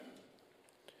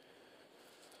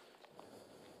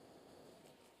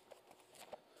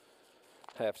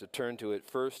I have to turn to it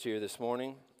first here this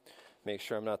morning. Make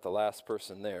sure I'm not the last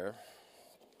person there.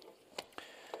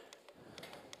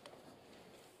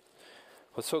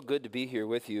 Well, it's so good to be here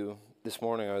with you this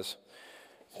morning. I was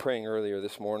praying earlier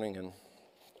this morning and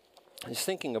just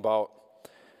thinking about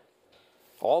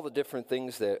all the different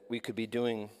things that we could be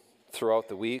doing throughout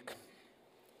the week.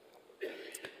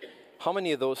 How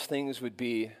many of those things would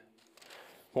be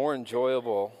more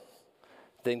enjoyable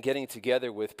than getting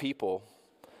together with people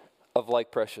of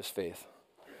like precious faith?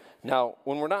 Now,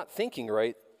 when we're not thinking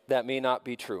right, that may not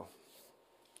be true.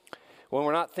 When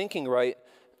we're not thinking right,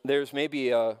 there's maybe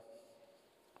a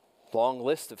long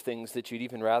list of things that you'd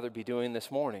even rather be doing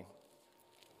this morning.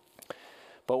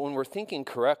 But when we're thinking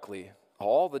correctly,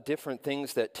 all the different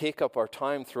things that take up our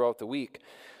time throughout the week,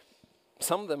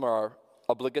 some of them are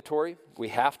obligatory. We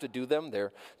have to do them.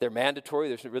 They're mandatory.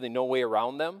 There's really no way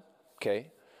around them.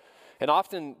 Okay? And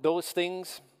often those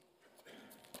things,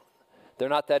 they're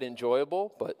not that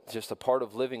enjoyable, but just a part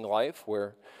of living life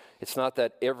where it's not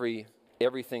that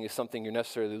everything is something you're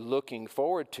necessarily looking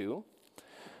forward to.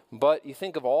 But you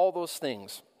think of all those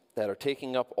things that are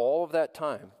taking up all of that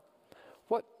time.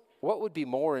 What would be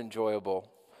more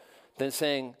enjoyable than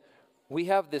saying, we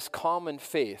have this common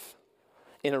faith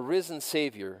in a risen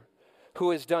Savior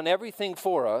who has done everything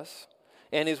for us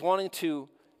and is wanting to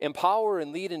empower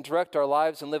and lead and direct our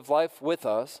lives and live life with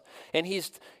us. And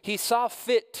he saw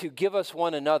fit to give us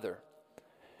one another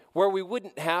where we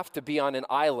wouldn't have to be on an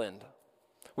island.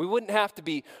 We wouldn't have to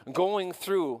be going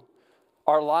through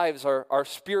our lives, our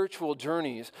spiritual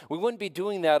journeys. We wouldn't be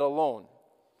doing that alone.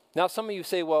 Now, some of you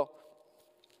say, well,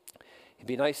 it'd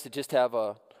be nice to just have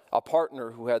a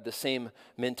partner who had the same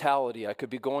mentality. I could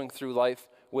be going through life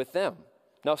with them.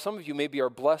 Now, some of you maybe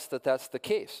are blessed that that's the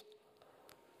case.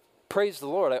 Praise the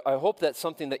Lord. I hope that's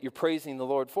something that you're praising the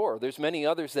Lord for. There's many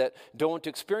others that don't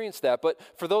experience that. But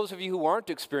for those of you who aren't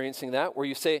experiencing that, where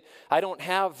you say, I don't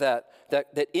have that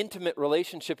intimate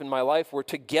relationship in my life where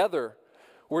together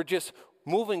we're just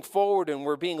moving forward and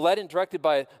we're being led and directed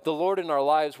by the Lord in our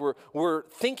lives, we're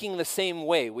thinking the same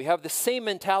way. We have the same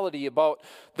mentality about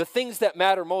the things that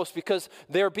matter most because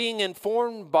they're being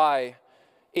informed by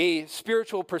a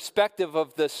spiritual perspective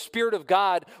of the Spirit of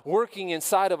God working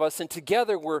inside of us, and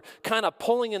together we're kind of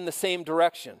pulling in the same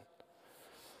direction.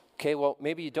 Okay, well,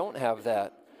 maybe you don't have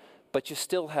that, but you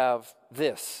still have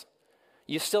this.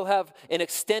 You still have an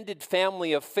extended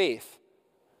family of faith.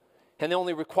 And the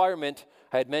only requirement,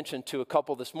 I had mentioned to a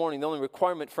couple this morning, the only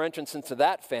requirement for entrance into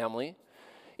that family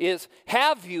is,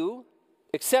 have you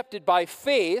accepted by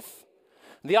faith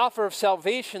the offer of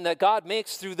salvation that God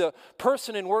makes through the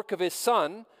person and work of His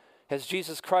Son, as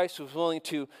Jesus Christ was willing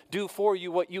to do for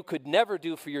you what you could never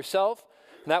do for yourself,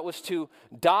 and that was to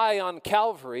die on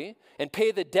Calvary and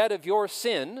pay the debt of your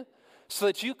sin so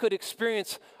that you could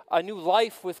experience a new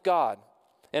life with God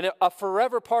and a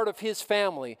forever part of His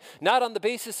family, not on the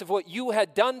basis of what you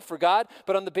had done for God,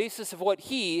 but on the basis of what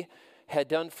He had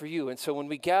done for you. And so when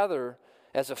we gather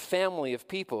as a family of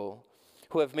people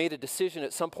who have made a decision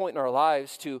at some point in our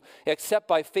lives to accept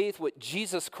by faith what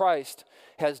Jesus Christ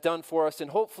has done for us,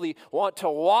 and hopefully want to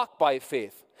walk by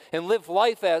faith and live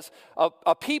life as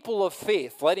a people of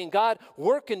faith, letting God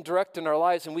work and direct in our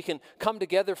lives, and we can come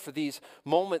together for these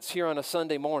moments here on a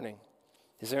Sunday morning.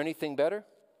 Is there anything better?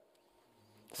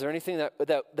 Is there anything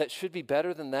that should be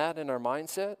better than that in our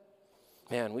mindset?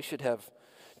 Man, we should have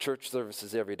church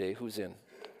services every day. Who's in?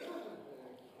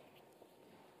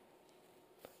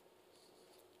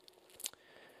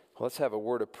 Let's have a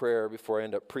word of prayer before I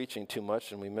end up preaching too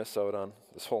much and we miss out on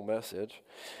this whole message.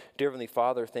 Dear Heavenly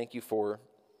Father, thank you for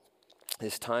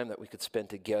this time that we could spend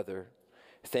together.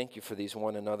 Thank you for these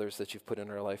one another's that you've put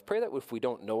in our life. Pray that if we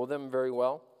don't know them very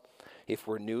well, if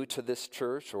we're new to this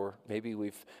church, or maybe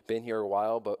we've been here a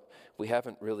while, but we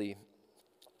haven't really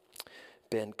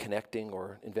been connecting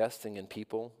or investing in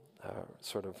people,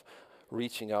 sort of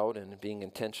reaching out and being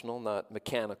intentional, not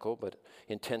mechanical, but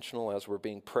intentional as we're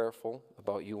being prayerful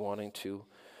about you wanting to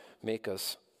make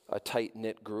us a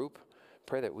tight-knit group.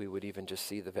 Pray that we would even just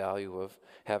see the value of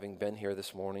having been here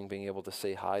this morning, being able to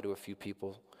say hi to a few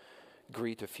people,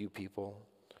 greet a few people,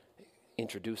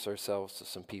 introduce ourselves to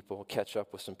some people, catch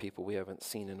up with some people we haven't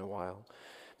seen in a while,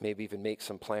 maybe even make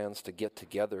some plans to get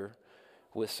together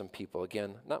with some people.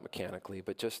 Again, not mechanically,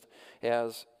 but just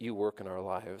as you work in our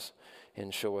lives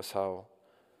and show us how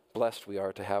blessed we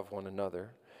are to have one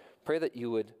another. Pray that you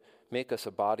would make us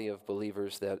a body of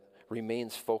believers that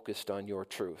remains focused on your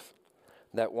truth,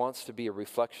 that wants to be a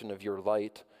reflection of your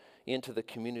light into the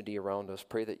community around us.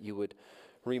 Pray that you would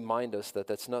remind us that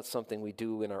that's not something we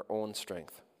do in our own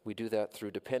strength. We do that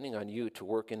through depending on you to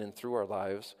work in and through our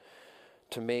lives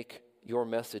to make your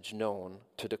message known,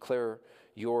 to declare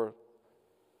your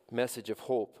message of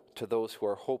hope to those who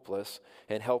are hopeless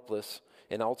and helpless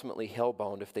and ultimately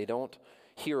hellbound if they don't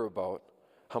hear about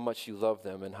how much you love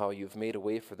them and how you've made a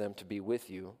way for them to be with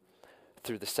you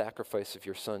through the sacrifice of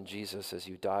your Son Jesus as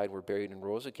you died, were buried, and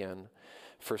rose again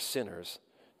for sinners,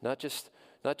 not just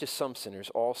some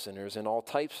sinners, all sinners and all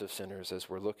types of sinners, as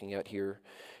we're looking at here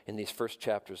in these first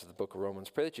chapters of the book of Romans.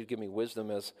 Pray that you'd give me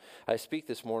wisdom as I speak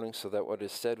this morning so that what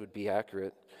is said would be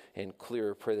accurate and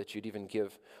clear. Pray that you'd even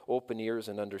give open ears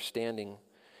and understanding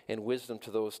and wisdom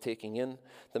to those taking in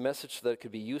the message so that it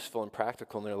could be useful and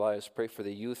practical in their lives. Pray for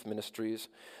the youth ministries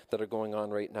that are going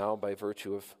on right now by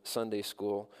virtue of Sunday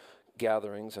school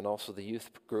gatherings and also the youth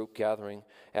group gathering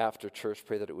after church.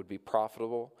 Pray that it would be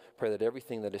profitable. Pray that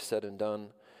everything that is said and done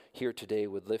here today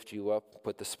would lift you up,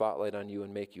 put the spotlight on you,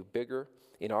 and make you bigger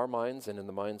in our minds and in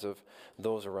the minds of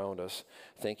those around us.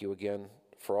 Thank you again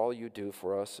for all you do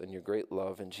for us and your great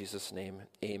love. In Jesus' name,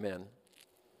 amen.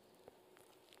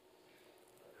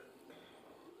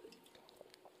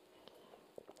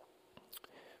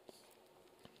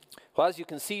 Well, as you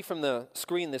can see from the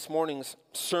screen, this morning's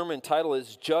sermon title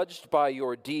is Judged by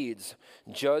Your Deeds.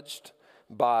 Judged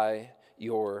by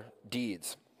Your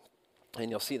Deeds. And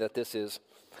you'll see that this is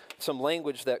some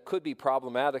language that could be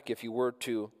problematic if you were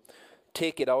to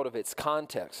take it out of its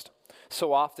context.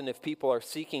 So often if people are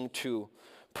seeking to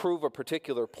prove a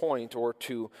particular point or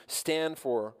to stand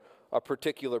for a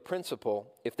particular principle,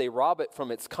 if they rob it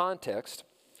from its context,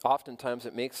 oftentimes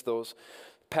it makes those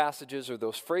passages or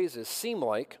those phrases seem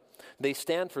like they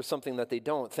stand for something that they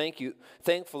don't.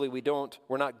 Thankfully,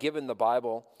 we're not given the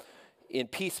Bible in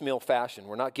piecemeal fashion.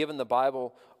 We're not given the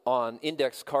Bible on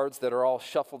index cards that are all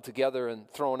shuffled together and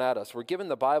thrown at us. We're given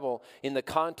the Bible in the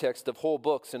context of whole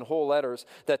books and whole letters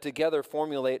that together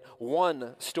formulate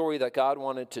one story that God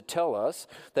wanted to tell us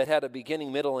that had a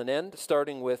beginning, middle, and end,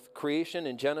 starting with creation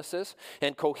in Genesis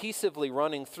and cohesively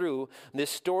running through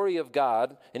this story of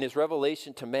God and his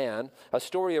revelation to man, a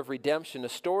story of redemption, a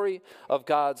story of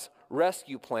God's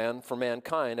rescue plan for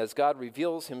mankind as God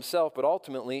reveals himself, but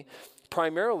ultimately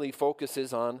primarily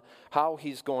focuses on how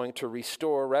he's going to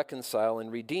restore, reconcile, and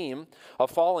redeem a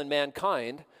fallen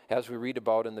mankind, as we read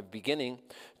about in the beginning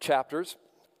chapters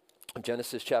of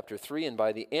Genesis chapter 3. And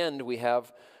by the end, we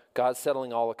have God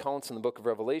settling all accounts in the book of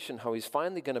Revelation, how he's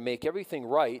finally going to make everything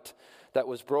right that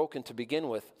was broken to begin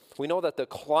with. We know that the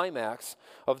climax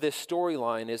of this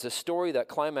storyline is a story that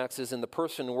climaxes in the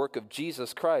person and work of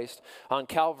Jesus Christ on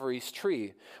Calvary's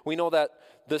tree. We know that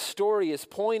the story is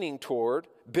pointing toward,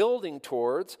 building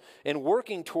towards, and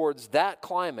working towards that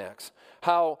climax.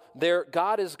 How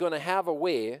God is going to have a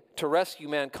way to rescue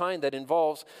mankind that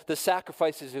involves the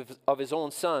sacrifices of his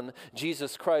own Son,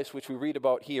 Jesus Christ, which we read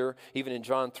about here, even in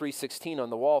John 3:16 on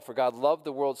the wall. For God loved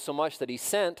the world so much that he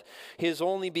sent his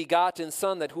only begotten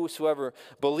Son, that whosoever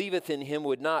believeth in him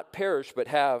would not perish, but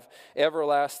have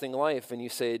everlasting life. And you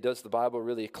say, does the Bible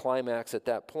really climax at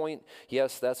that point?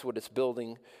 Yes, that's what it's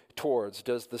building towards.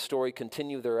 Does the story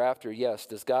continue thereafter? Yes.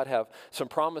 Does God have some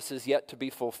promises yet to be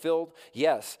fulfilled?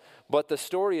 Yes. But the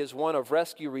story is one of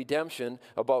rescue, redemption,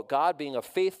 about God being a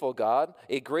faithful God,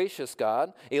 a gracious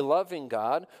God, a loving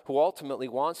God, who ultimately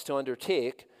wants to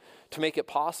undertake to make it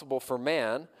possible for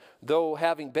man, though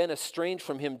having been estranged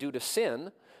from him due to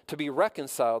sin, to be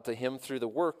reconciled to him through the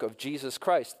work of Jesus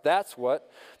Christ. That's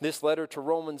what this letter to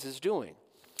Romans is doing.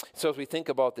 So as we think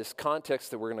about this context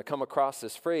that we're going to come across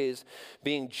this phrase,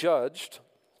 being judged,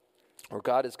 or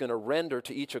God is going to render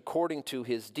to each according to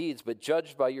his deeds, but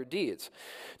judged by your deeds.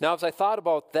 Now, as I thought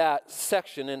about that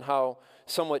section and how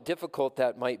somewhat difficult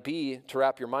that might be to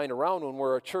wrap your mind around when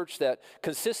we're a church that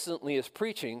consistently is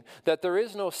preaching that there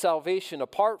is no salvation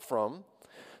apart from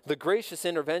the gracious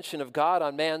intervention of God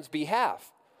on man's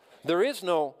behalf. There is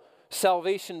no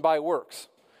salvation by works.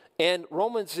 And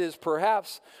Romans is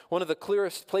perhaps one of the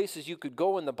clearest places you could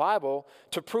go in the Bible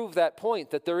to prove that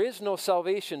point, that there is no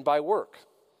salvation by work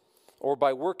or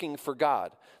by working for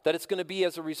God, that it's going to be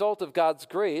as a result of God's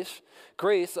grace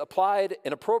applied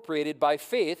and appropriated by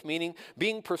faith, meaning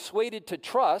being persuaded to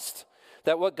trust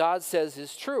that what God says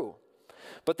is true.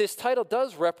 But this title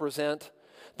does represent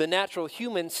the natural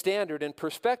human standard and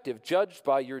perspective, judged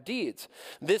by your deeds.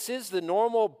 This is the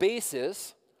normal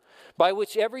basis by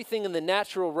which everything in the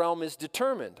natural realm is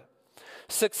determined.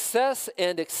 Success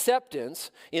and acceptance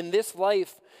in this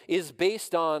life is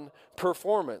based on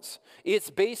performance. It's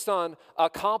based on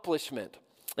accomplishment.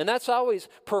 And that's always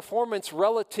performance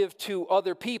relative to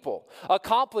other people,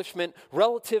 accomplishment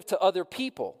relative to other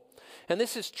people. And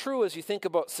this is true as you think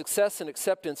about success and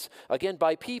acceptance, again,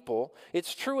 by people.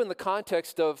 It's true in the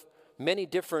context of many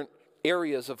different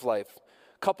areas of life.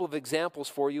 couple of examples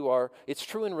for you are, it's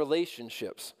true in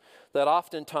relationships that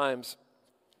oftentimes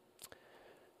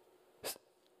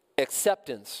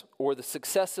acceptance or the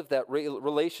success of that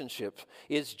relationship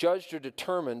is judged or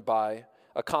determined by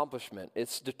accomplishment.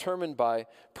 It's determined by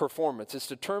performance. It's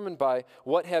determined by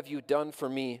what have you done for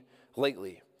me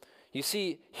lately. You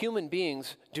see, human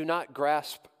beings do not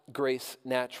grasp grace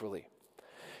naturally.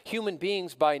 Human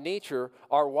beings by nature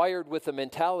are wired with a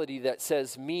mentality that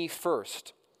says me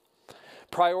first,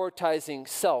 prioritizing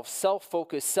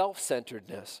self-focus,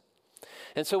 self-centeredness.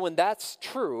 And so when that's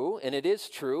true, and it is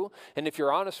true, and if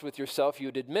you're honest with yourself,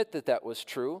 you'd admit that that was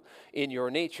true in your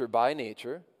nature by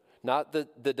nature, not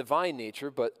the divine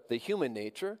nature, but the human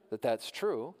nature, that's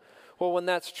true. Well, when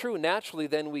that's true, naturally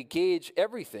then we gauge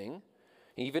everything,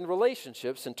 even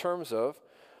relationships, in terms of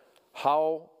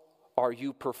how are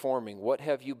you performing? What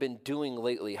have you been doing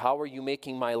lately? How are you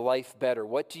making my life better?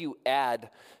 What do you add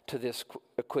to this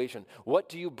equation? What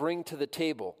do you bring to the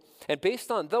table? And based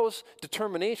on those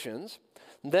determinations,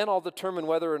 then I'll determine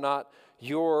whether or not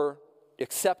you're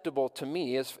acceptable to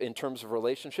me as in terms of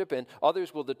relationship, and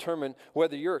others will determine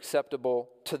whether you're acceptable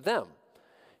to them.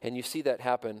 And you see that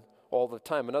happen all the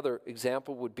time. Another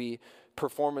example would be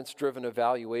performance-driven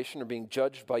evaluation or being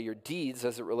judged by your deeds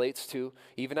as it relates to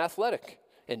even athletic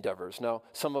endeavors. Now,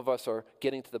 some of us are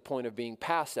getting to the point of being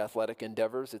past athletic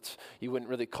endeavors. You wouldn't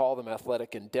really call them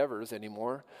athletic endeavors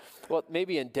anymore. Well,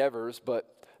 maybe endeavors,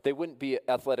 but they wouldn't be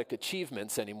athletic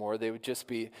achievements anymore. They would just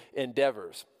be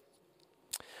endeavors.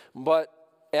 But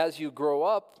as you grow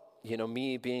up,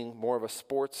 me being more of a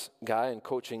sports guy and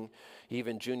coaching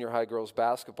even junior high girls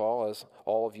basketball, as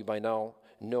all of you by now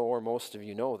know, or most of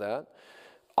you know that,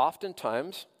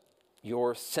 oftentimes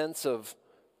your sense of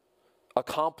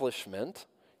accomplishment,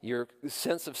 your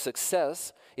sense of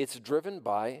success, it's driven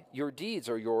by your deeds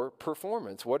or your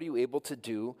performance. What are you able to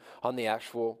do on the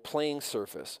actual playing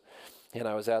surface? And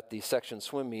I was at the section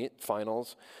swim meet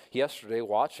finals yesterday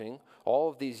watching all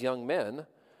of these young men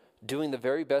doing the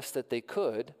very best that they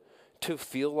could to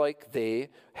feel like they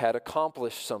had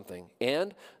accomplished something.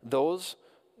 And those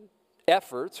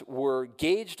efforts were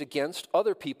gauged against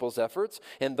other people's efforts,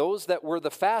 and those that were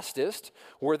the fastest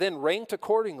were then ranked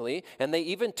accordingly, and they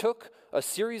even took a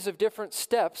series of different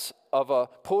steps of a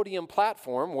podium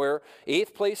platform where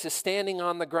 8th place is standing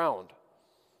on the ground.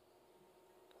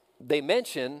 They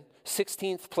mention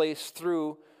 16th place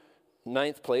through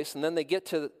 9th place, and then they get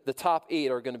to the top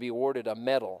 8 are going to be awarded a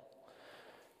medal.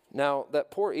 Now,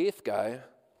 that poor 8th guy,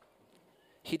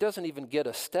 he doesn't even get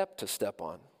a step to step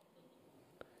on.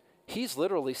 He's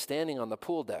literally standing on the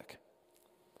pool deck.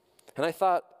 And I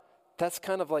thought, that's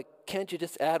kind of like, can't you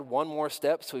just add one more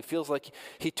step so he feels like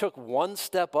he took one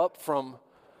step up from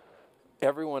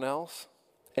everyone else?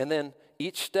 And then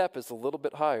each step is a little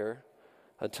bit higher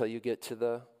until you get to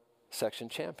the section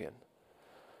champion.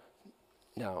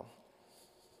 Now,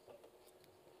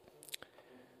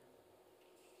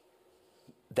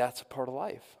 that's a part of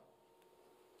life.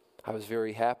 I was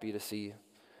very happy to see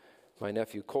my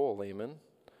nephew Cole Lehman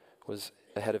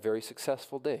had a very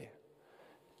successful day,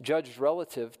 judged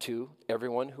relative to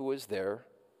everyone who was there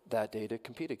that day to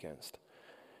compete against.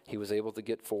 He was able to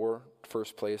get 4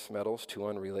 first place medals, 2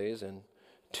 on relays and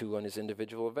 2 on his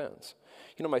individual events.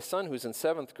 My son who's in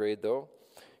 7th grade though,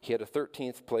 he had a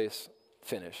 13th place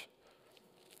finish.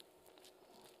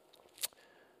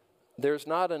 There's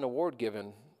not an award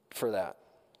given for that.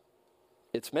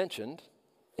 It's mentioned,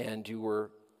 and you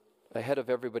were ahead of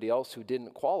everybody else who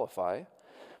didn't qualify,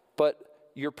 but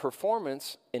your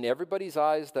performance in everybody's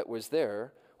eyes that was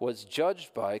there was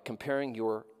judged by comparing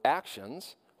your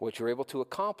actions, what you're able to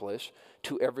accomplish,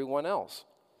 to everyone else.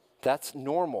 That's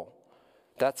normal.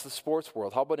 That's the sports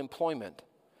world. How about employment?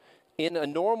 In a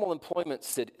normal employment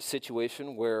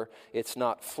situation where it's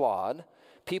not flawed,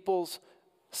 people's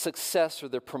success or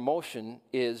their promotion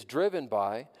is driven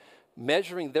by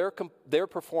measuring their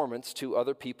performance to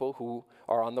other people who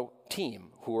are on the team,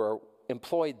 who are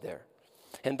employed there.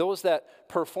 And those that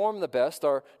perform the best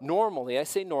are normally, I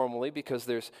say normally because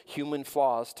there's human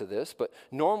flaws to this, but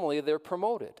normally they're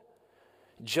promoted,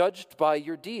 judged by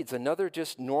your deeds. Another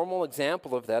just normal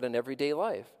example of that in everyday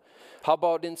life. How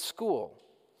about in school?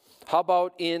 How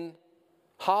about in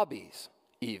hobbies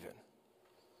even?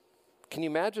 Can you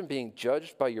imagine being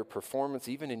judged by your performance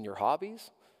even in your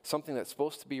hobbies? Something that's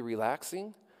supposed to be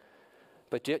relaxing,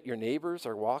 but yet your neighbors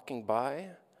are walking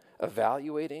by,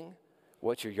 evaluating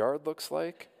what your yard looks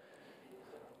like.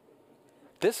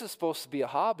 This is supposed to be a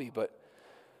hobby, but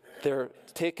they're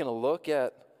taking a look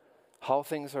at how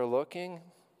things are looking.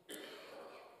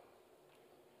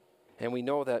 And we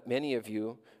know that many of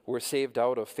you were saved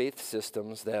out of faith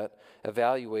systems that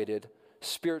evaluated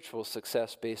spiritual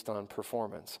success based on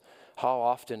performance? How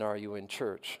often are you in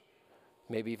church?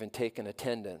 Maybe even taking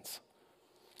attendance.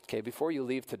 Okay, before you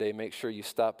leave today, make sure you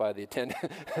stop by the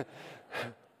attendant.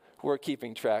 We're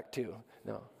keeping track too.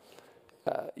 No.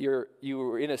 You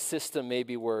were in a system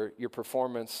maybe where your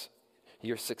performance,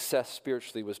 your success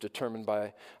spiritually was determined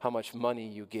by how much money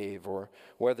you gave or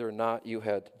whether or not you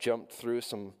had jumped through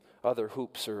some other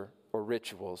hoops or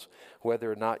rituals,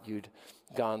 whether or not you'd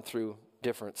gone through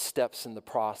different steps in the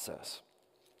process.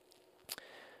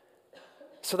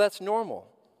 So that's normal.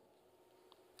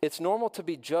 It's normal to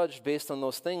be judged based on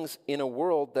those things in a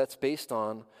world that's based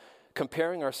on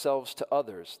comparing ourselves to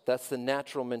others. That's the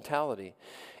natural mentality.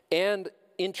 And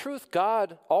in truth,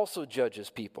 God also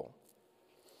judges people.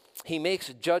 He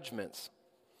makes judgments.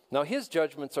 Now, his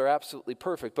judgments are absolutely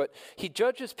perfect, but he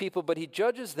judges people, but he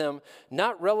judges them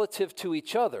not relative to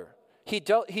each other. He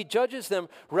judges them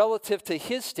relative to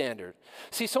his standard.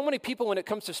 See, so many people, when it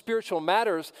comes to spiritual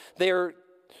matters, they're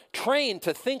trained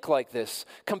to think like this.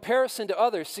 Comparison to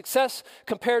others, success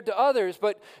compared to others,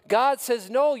 but God says,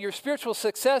 no, your spiritual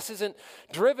success isn't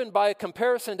driven by a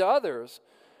comparison to others.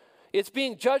 It's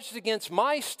being judged against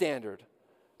my standard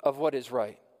of what is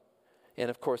right. And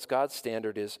of course, God's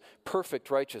standard is perfect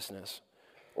righteousness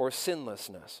or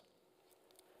sinlessness.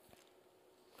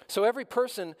 So every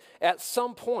person at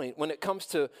some point, when it comes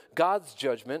to God's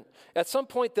judgment, at some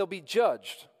point they'll be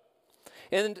judged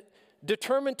and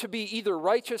determined to be either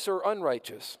righteous or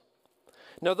unrighteous.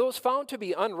 Now, those found to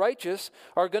be unrighteous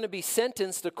are going to be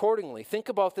sentenced accordingly. Think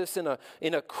about this in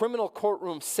a criminal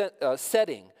courtroom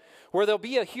setting where there'll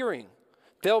be a hearing,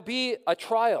 there'll be a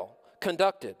trial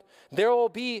conducted, there will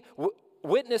be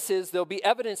witnesses, there'll be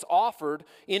evidence offered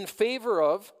in favor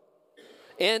of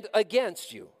and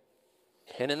against you.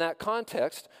 And in that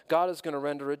context, God is going to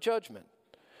render a judgment.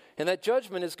 And that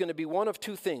judgment is going to be one of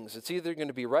two things. It's either going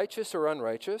to be righteous or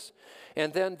unrighteous,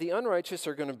 and then the unrighteous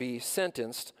are going to be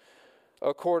sentenced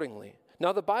accordingly.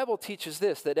 Now, the Bible teaches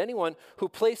this, that anyone who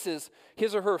places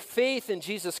his or her faith in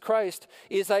Jesus Christ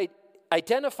is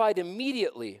identified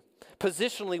immediately,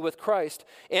 positionally with Christ,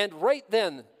 and right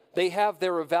then they have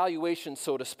their evaluation,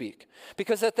 so to speak.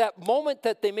 Because at that moment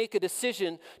that they make a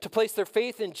decision to place their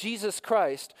faith in Jesus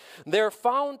Christ, they're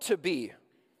found to be,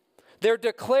 they're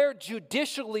declared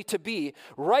judicially to be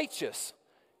righteous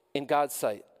in God's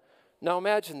sight. Now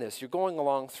imagine this, you're going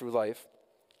along through life,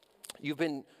 you've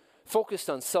been focused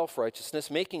on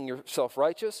self-righteousness, making yourself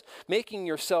righteous, making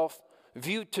yourself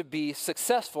viewed to be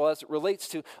successful as it relates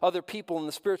to other people in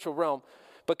the spiritual realm.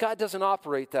 But God doesn't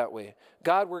operate that way.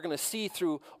 God, we're going to see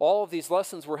through all of these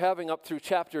lessons we're having up through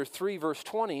chapter 3, verse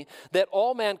 20, that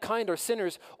all mankind are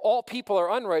sinners, all people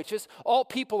are unrighteous, all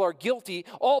people are guilty,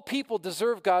 all people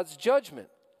deserve God's judgment.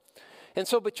 And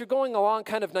so, but you're going along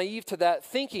kind of naive to that,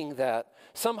 thinking that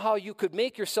somehow you could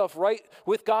make yourself right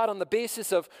with God on the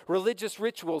basis of religious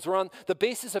rituals or on the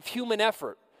basis of human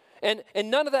effort. And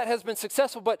none of that has been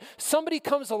successful, but somebody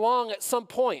comes along at some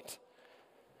point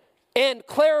and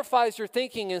clarifies your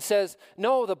thinking and says,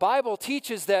 no, the Bible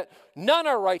teaches that none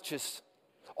are righteous.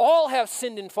 All have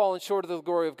sinned and fallen short of the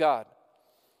glory of God.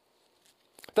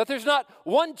 That there's not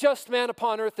one just man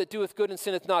upon earth that doeth good and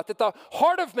sinneth not. That the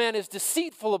heart of man is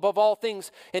deceitful above all things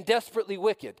and desperately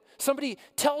wicked. Somebody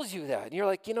tells you that, and you're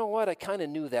like, you know what, I kind of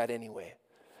knew that anyway.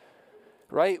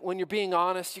 Right? When you're being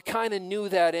honest, you kind of knew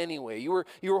that anyway. You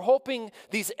were hoping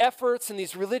these efforts and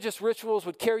these religious rituals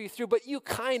would carry you through, but you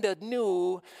kind of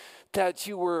knew that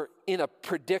you were in a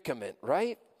predicament,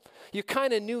 right? You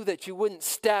kind of knew that you wouldn't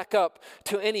stack up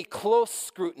to any close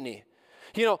scrutiny.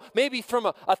 You know, maybe from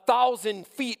 1,000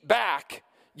 feet back,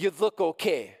 you'd look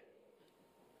okay.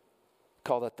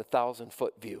 Call that the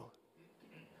 1,000-foot view.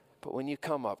 But when you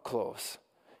come up close,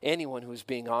 anyone who's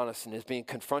being honest and is being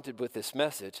confronted with this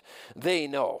message, they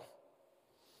know.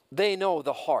 They know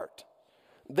the heart.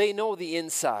 They know the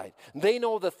inside. They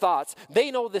know the thoughts.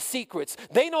 They know the secrets.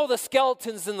 They know the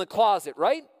skeletons in the closet,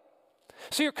 right?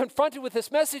 So you're confronted with this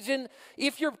message, and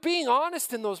if you're being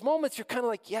honest in those moments, you're kind of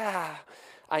like, yeah,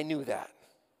 I knew that.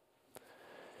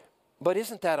 But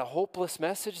isn't that a hopeless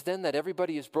message then, that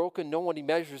everybody is broken, nobody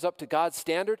measures up to God's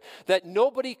standard, that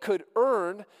nobody could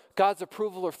earn God's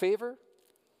approval or favor?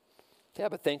 Yeah,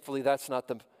 but thankfully that's not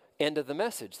the end of the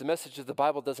message. The message of the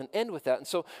Bible doesn't end with that. And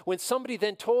so when somebody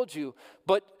then told you,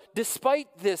 but despite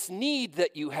this need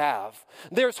that you have,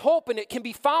 there's hope and it can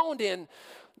be found in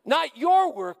not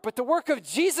your work, but the work of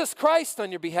Jesus Christ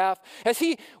on your behalf, as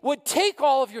he would take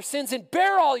all of your sins and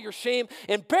bear all your shame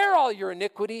and bear all your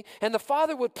iniquity, and the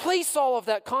Father would place all of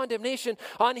that condemnation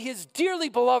on his dearly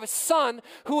beloved Son,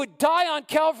 who would die on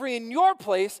Calvary in your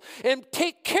place and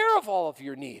take care of all of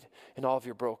your need in all of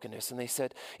your brokenness. And they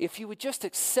said, if you would just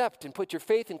accept and put your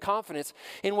faith and confidence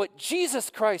in what Jesus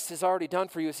Christ has already done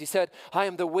for you, as he said, I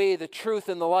am the way, the truth,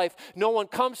 and the life. No one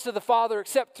comes to the Father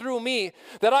except through me,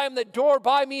 that I am the door.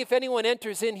 By me, if anyone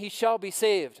enters in, he shall be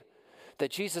saved.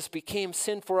 That Jesus became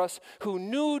sin for us who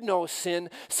knew no sin,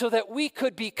 so that we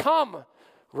could become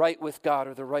right with God,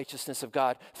 or the righteousness of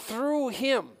God, through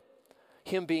him.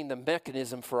 Him being the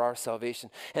mechanism for our salvation.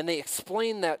 And they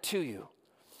explain that to you.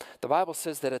 The Bible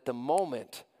says that at the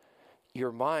moment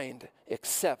your mind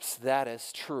accepts that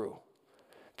as true,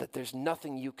 that there's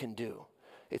nothing you can do.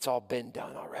 It's all been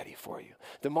done already for you.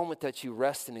 The moment that you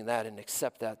rest in that and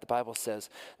accept that, the Bible says,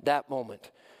 that moment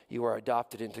you are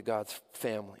adopted into God's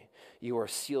family. You are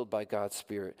sealed by God's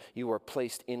Spirit. You are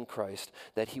placed in Christ,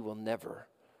 that he will never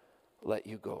let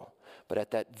you go. But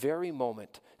at that very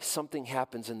moment, something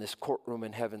happens in this courtroom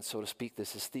in heaven, so to speak.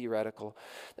 This is theoretical.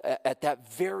 At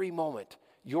that very moment,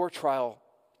 your trial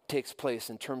takes place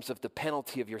in terms of the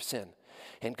penalty of your sin.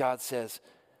 And God says,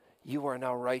 you are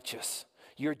now righteous.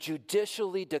 You're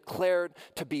judicially declared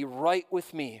to be right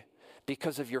with me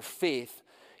because of your faith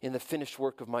in the finished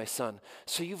work of my Son.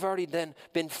 So you've already then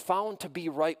been found to be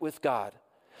right with God.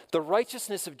 The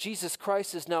righteousness of Jesus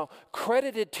Christ is now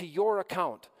credited to your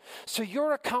account. So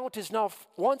your account is now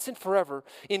once and forever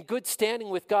in good standing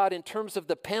with God in terms of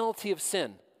the penalty of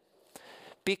sin.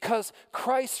 Because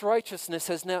Christ's righteousness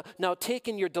has now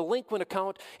taken your delinquent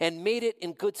account and made it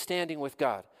in good standing with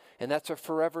God. And that's a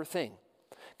forever thing.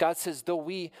 God says, though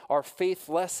we are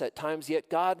faithless at times, yet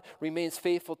God remains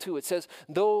faithful too. It says,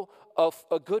 though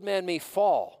a good man may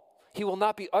fall, he will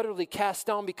not be utterly cast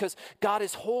down, because God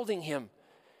is holding him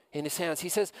in his hands. He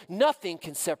says, nothing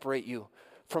can separate you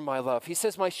from my love. He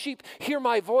says, my sheep hear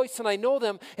my voice, and I know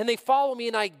them, and they follow me,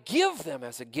 and I give them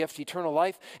as a gift eternal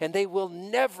life, and they will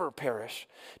never perish.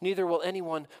 Neither will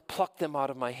anyone pluck them out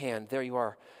of my hand. There you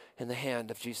are in the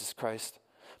hand of Jesus Christ.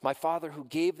 My Father who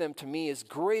gave them to me is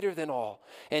greater than all,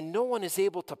 and no one is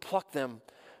able to pluck them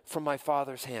from my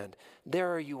Father's hand.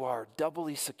 There you are,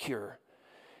 doubly secure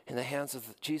in the hands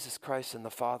of Jesus Christ and the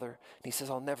Father. And he says,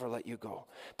 I'll never let you go.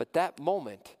 But that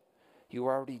moment, you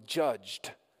were already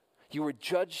judged. You were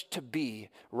judged to be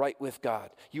right with God.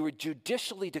 You were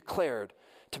judicially declared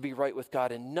to be right with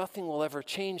God, and nothing will ever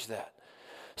change that.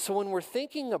 So when we're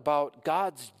thinking about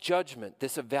God's judgment,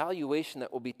 this evaluation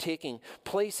that will be taking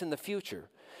place in the future,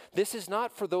 this is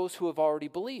not for those who have already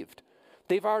believed.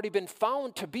 They've already been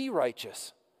found to be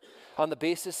righteous on the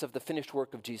basis of the finished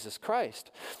work of Jesus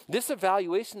Christ. This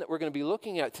evaluation that we're going to be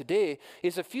looking at today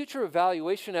is a future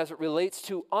evaluation as it relates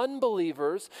to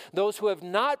unbelievers, those who have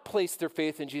not placed their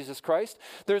faith in Jesus Christ.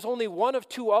 There's only one of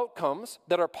two outcomes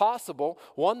that are possible.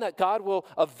 One, that God will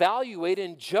evaluate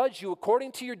and judge you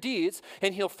according to your deeds,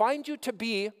 and he'll find you to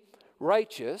be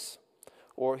righteous,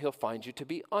 or he'll find you to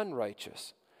be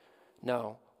unrighteous.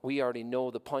 Now, we already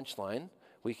know the punchline.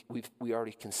 We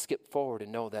already can skip forward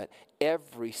and know that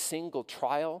every single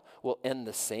trial will end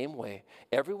the same way.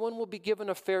 Everyone will be given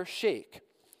a fair shake,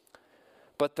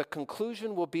 but the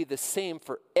conclusion will be the same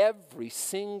for every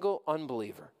single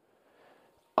unbeliever.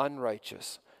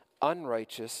 Unrighteous,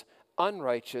 unrighteous,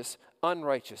 unrighteous,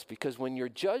 unrighteous. Because when you're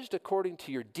judged according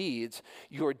to your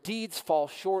deeds fall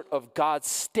short of God's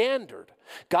standard.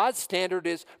 God's standard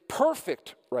is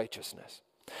perfect righteousness.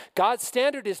 God's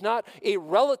standard is not a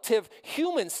relative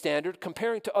human standard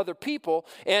comparing to other people,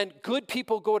 and good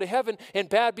people go to heaven and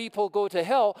bad people go to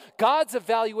hell. God's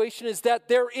evaluation is that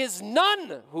there is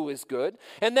none who is good,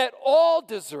 and that all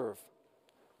deserve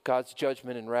God's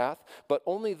judgment and wrath, but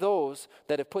only those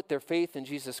that have put their faith in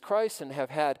Jesus Christ and have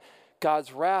had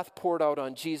God's wrath poured out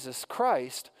on Jesus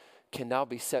Christ can now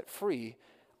be set free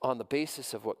on the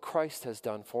basis of what Christ has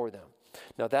done for them.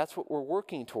 Now that's what we're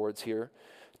working towards here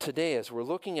today as we're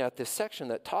looking at this section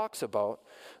that talks about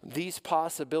these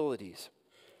possibilities,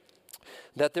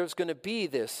 that there's going to be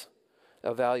this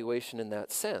evaluation in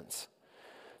that sense.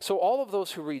 So all of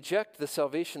those who reject the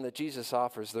salvation that Jesus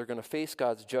offers, they're going to face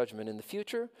God's judgment in the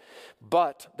future,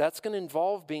 but that's going to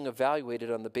involve being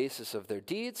evaluated on the basis of their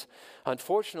deeds.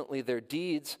 Unfortunately, their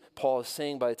deeds, Paul is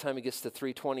saying by the time he gets to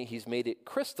 3:20, he's made it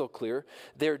crystal clear,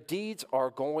 their deeds are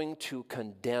going to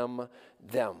condemn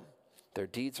them. Their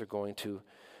deeds are going to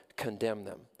condemn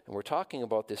them. And we're talking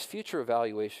about this future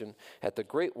evaluation at the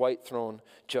great white throne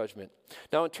judgment.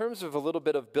 Now, in terms of a little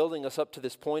bit of building us up to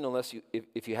this point,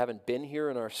 if you haven't been here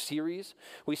in our series,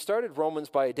 we started Romans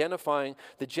by identifying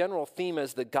the general theme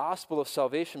as the gospel of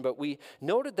salvation, but we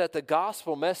noted that the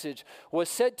gospel message was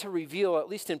said to reveal, at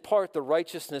least in part, the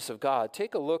righteousness of God.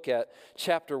 Take a look at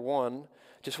chapter 1,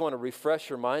 Just want to refresh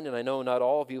your mind, and I know not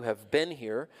all of you have been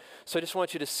here, so I just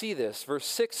want you to see this. Verse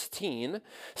 16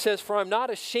 says, "For I'm not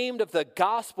ashamed of the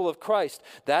gospel of Christ."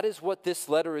 That is what this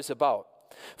letter is about.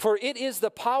 "For it is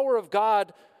the power of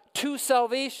God to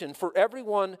salvation for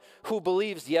everyone who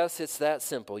believes." Yes, it's that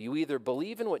simple. You either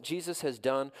believe in what Jesus has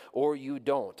done or you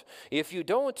don't. If you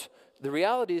don't, the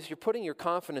reality is you're putting your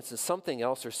confidence in something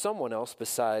else or someone else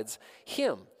besides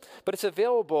him. But it's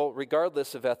available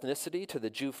regardless of ethnicity, to the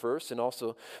Jew first and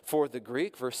also for the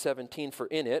Greek. Verse 17, "For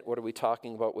in it," what are we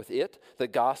talking about with it? The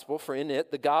gospel. "For in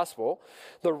it," the gospel,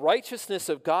 "the righteousness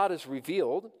of God is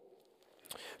revealed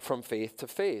from faith to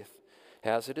faith.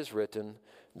 As it is written,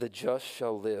 the just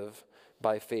shall live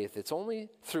by faith." It's only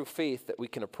through faith that we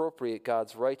can appropriate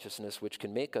God's righteousness, which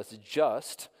can make us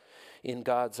just in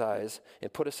God's eyes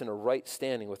and put us in a right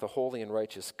standing with a holy and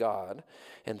righteous God.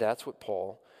 And that's what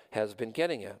Paul has been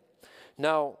getting at.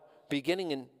 Now,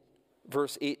 beginning in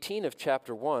verse 18 of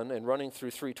chapter 1 and running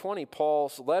through 3:20,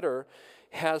 Paul's letter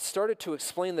has started to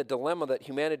explain the dilemma that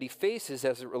humanity faces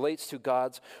as it relates to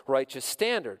God's righteous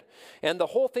standard. And the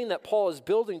whole thing that Paul is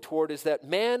building toward is that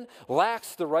man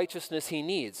lacks the righteousness he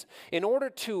needs. In order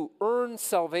to earn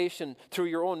salvation through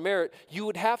your own merit, you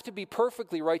would have to be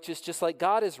perfectly righteous just like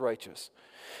God is righteous.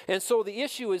 And so the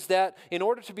issue is that in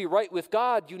order to be right with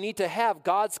God, you need to have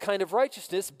God's kind of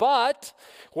righteousness. But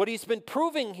what he's been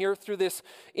proving here through this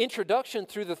introduction,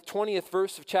 through the 20th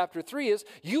verse of chapter 3, is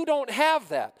you don't have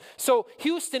that. So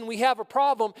Houston, we have a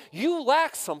problem. You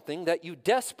lack something that you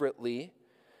desperately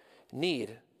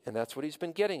need. And that's what he's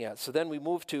been getting at. So then we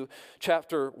move to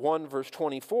chapter 1, verse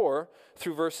 24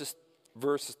 through verse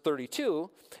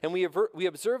 32, and we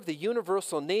observe the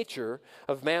universal nature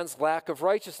of man's lack of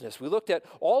righteousness. We looked at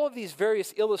all of these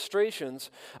various illustrations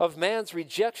of man's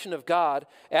rejection of God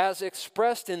as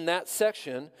expressed in that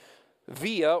section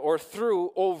via or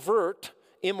through overt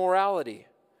immorality.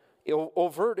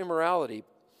 Overt immorality.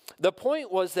 The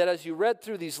point was that as you read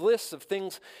through these lists of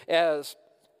things as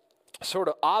sort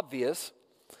of obvious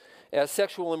as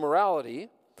sexual immorality,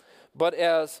 but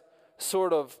as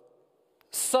sort of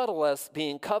subtle as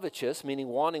being covetous, meaning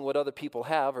wanting what other people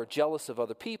have or jealous of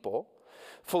other people.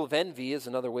 Full of envy is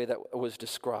another way that was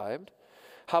described.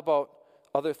 How about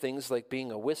other things like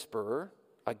being a whisperer,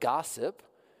 a gossip?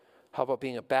 How about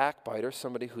being a backbiter,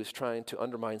 somebody who's trying to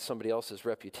undermine somebody else's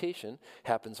reputation?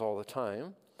 Happens all the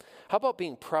time. How about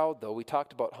being proud, though? We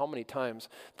talked about how many times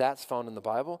that's found in the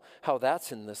Bible, how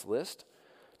that's in this list.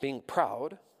 Being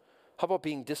proud. How about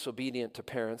being disobedient to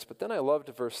parents? But then I loved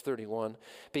verse 31,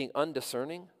 being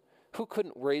undiscerning. Who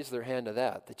couldn't raise their hand to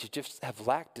that? That you just have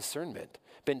lacked discernment,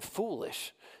 been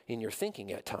foolish in your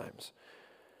thinking at times.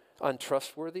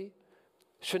 Untrustworthy.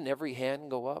 Shouldn't every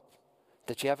hand go up?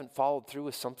 That you haven't followed through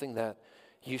with something that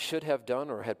you should have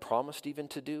done or had promised even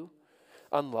to do.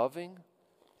 Unloving.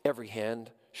 Every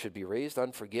hand should be raised.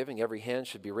 Unforgiving. Every hand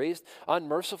should be raised.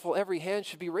 Unmerciful. Every hand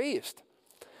should be raised.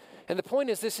 And the point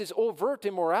is, this is overt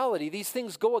immorality. These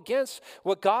things go against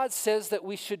what God says that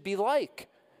we should be like,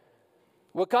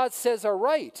 what God says are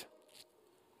right.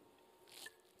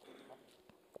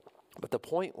 But the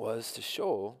point was to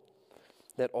show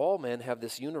that all men have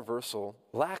this universal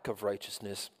lack of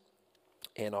righteousness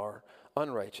and are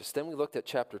unrighteous. Then we looked at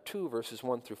chapter 2, verses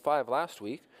 1 through 5 last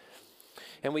week,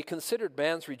 and we considered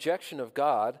man's rejection of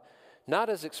God not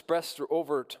as expressed through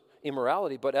overt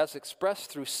immorality, but as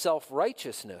expressed through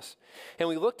self-righteousness. And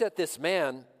we looked at this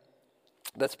man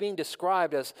that's being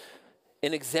described as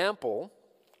an example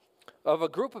of a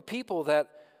group of people that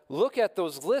look at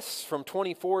those lists from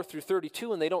 24 through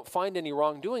 32 and they don't find any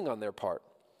wrongdoing on their part.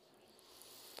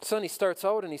 So then he starts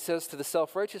out and he says to the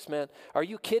self-righteous man, "Are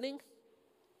you kidding?"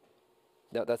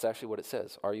 No, that's actually what it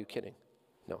says. Are you kidding?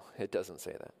 No, it doesn't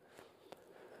say that.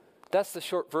 That's the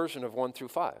short version of 1 through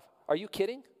 5. Are you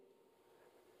kidding?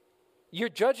 You're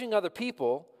judging other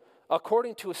people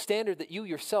according to a standard that you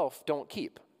yourself don't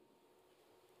keep.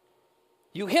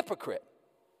 You hypocrite.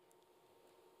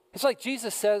 It's like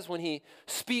Jesus says when he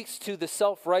speaks to the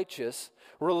self-righteous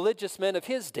religious men of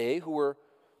his day who were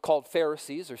called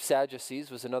Pharisees, or Sadducees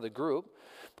was another group.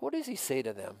 But what does he say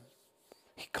to them?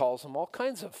 He calls them all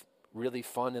kinds of really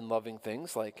fun and loving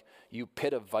things like, you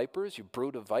pit of vipers, you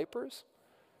brood of vipers.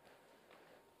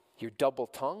 You're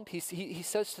double-tongued. He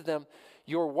says to them,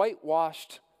 you're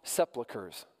whitewashed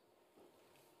sepulchres.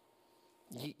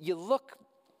 You look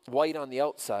white on the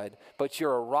outside, but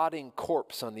you're a rotting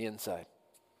corpse on the inside.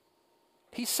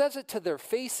 He says it to their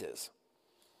faces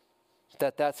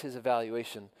that's his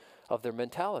evaluation of their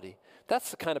mentality. That's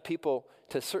the kind of people,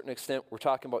 to a certain extent, we're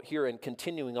talking about here, and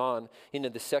continuing on into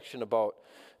this section about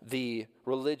the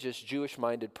religious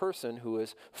Jewish-minded person who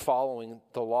is following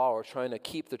the law or trying to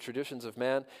keep the traditions of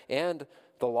man and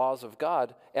the laws of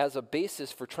God as a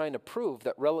basis for trying to prove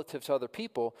that relative to other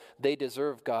people, they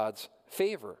deserve God's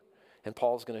favor. And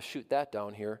Paul's going to shoot that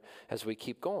down here as we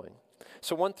keep going.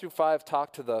 So 1 through 5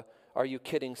 talk to the "are you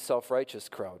kidding" self-righteous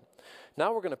crowd.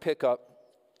 Now we're going to pick up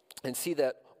and see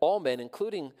that all men,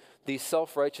 including these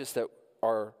self-righteous that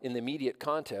are in the immediate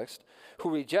context, who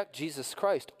reject Jesus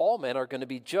Christ, all men are going to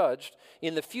be judged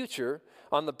in the future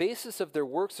on the basis of their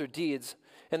works or deeds,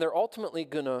 and they're ultimately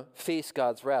going to face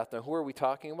God's wrath. Now, who are we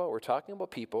talking about? We're talking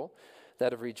about people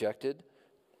that have rejected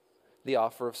the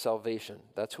offer of salvation.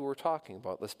 That's who we're talking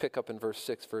about. Let's pick up in verse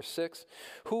 6. Verse 6,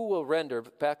 who will render,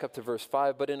 back up to verse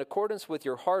 5, but in accordance with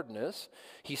your hardness,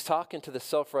 he's talking to the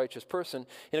self-righteous person,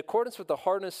 in accordance with the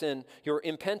hardness in your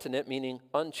impenitent, meaning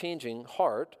unchanging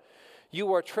heart,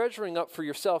 you are treasuring up for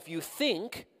yourself. You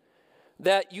think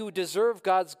that you deserve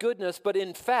God's goodness, but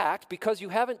in fact, because you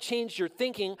haven't changed your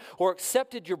thinking or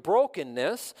accepted your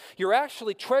brokenness, you're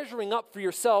actually treasuring up for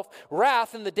yourself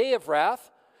wrath in the day of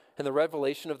wrath and the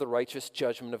revelation of the righteous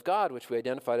judgment of God, which we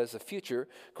identified as the future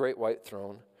great white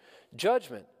throne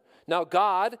judgment. Now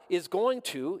God is going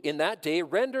to, in that day,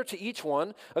 render to each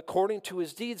one according to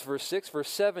his deeds. Verse 6, verse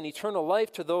 7, eternal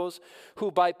life to those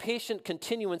who by patient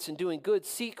continuance in doing good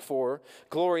seek for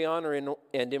glory, honor,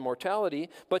 and immortality,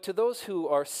 but to those who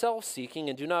are self-seeking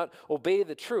and do not obey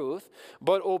the truth,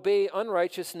 but obey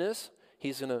unrighteousness,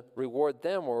 he's going to reward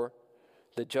them, or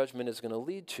the judgment is going to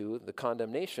lead to the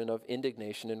condemnation of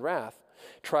indignation and wrath,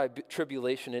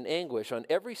 tribulation and anguish on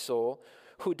every soul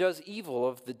who does evil,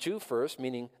 of the Jew first,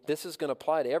 meaning this is going to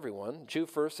apply to everyone, Jew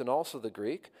first and also the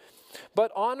Greek,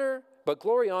 but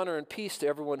glory, honor, and peace to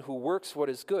everyone who works what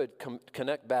is good.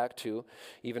 Connect back to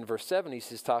even verse 7,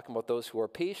 he's talking about those who are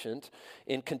patient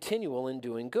and continual in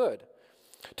doing good.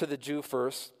 To the Jew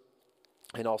first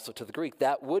and also to the Greek.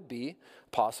 That would be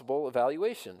possible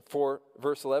evaluation. For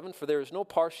verse 11, for there is no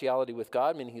partiality with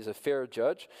God, meaning he's a fair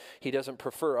judge. He doesn't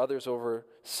prefer others over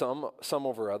some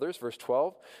over others. Verse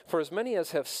 12, for as many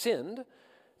as have sinned,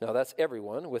 now that's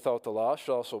everyone without the law,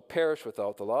 should also perish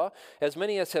without the law. As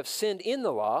many as have sinned in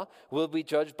the law will be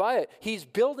judged by it. He's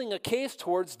building a case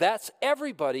towards that's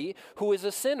everybody who is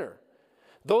a sinner.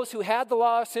 Those who had the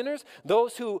law are sinners.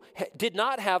 Those who did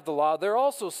not have the law, they're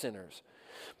also sinners.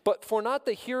 But for not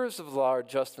the hearers of the law are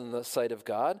just in the sight of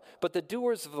God, but the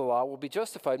doers of the law will be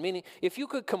justified. Meaning, if you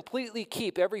could completely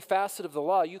keep every facet of the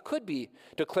law, you could be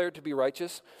declared to be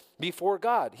righteous before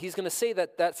God. He's going to say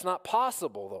that that's not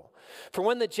possible, though. For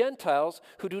when the Gentiles,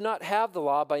 who do not have the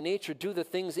law by nature, do the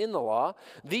things in the law,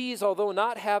 these, although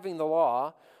not having the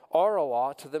law, are a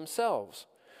law to themselves,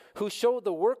 who show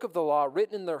the work of the law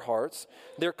written in their hearts,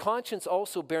 their conscience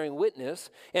also bearing witness,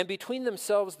 and between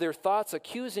themselves their thoughts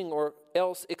accusing or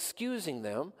else excusing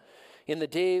them, in the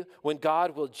day when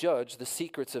God will judge the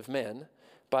secrets of men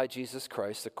by Jesus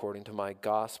Christ according to my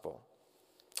gospel.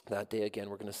 That day, again,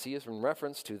 we're going to see is in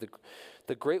reference to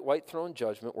the great white throne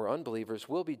judgment, where unbelievers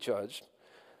will be judged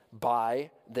by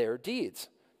their deeds.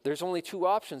 There's only two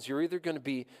options. You're either going to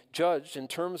be judged in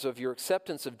terms of your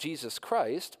acceptance of Jesus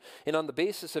Christ and on the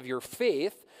basis of your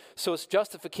faith, so it's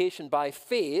justification by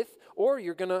faith, or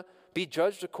you're going to be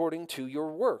judged according to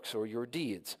your works or your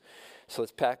deeds. So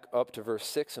let's back up to verse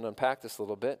 6 and unpack this a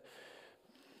little bit.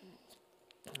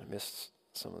 I missed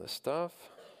some of this stuff.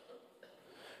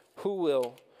 Who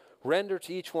will render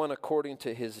to each one according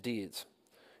to his deeds?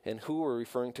 And who are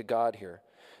referring to God here?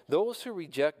 Those who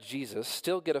reject Jesus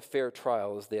still get a fair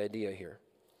trial is the idea here.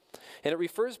 And it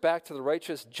refers back to the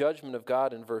righteous judgment of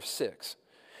God in verse 6.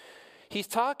 He's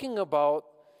talking about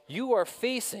you are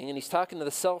facing, and he's talking to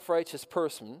the self-righteous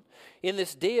person, in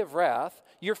this day of wrath,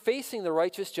 you're facing the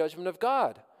righteous judgment of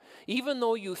God. Even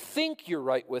though you think you're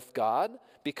right with God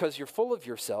because you're full of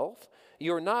yourself,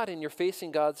 you're not, and you're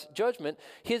facing God's judgment.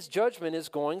 His judgment is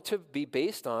going to be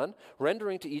based on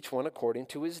rendering to each one according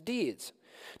to his deeds.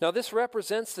 Now, this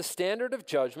represents the standard of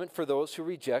judgment for those who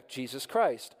reject Jesus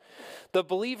Christ. The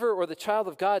believer or the child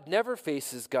of God never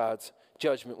faces God's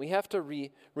judgment. We have to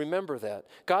remember that.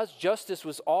 God's justice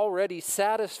was already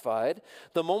satisfied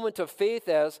the moment of faith,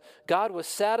 as God was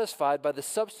satisfied by the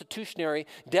substitutionary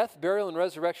death, burial, and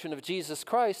resurrection of Jesus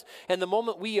Christ. And the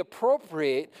moment we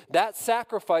appropriate that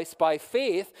sacrifice by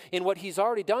faith in what he's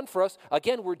already done for us,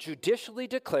 again, we're judicially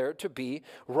declared to be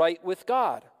right with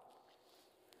God.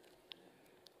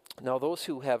 Now, those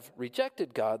who have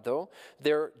rejected God, though,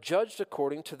 they're judged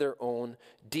according to their own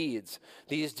deeds.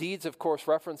 These deeds, of course,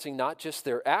 referencing not just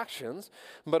their actions,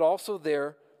 but also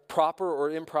their proper or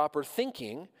improper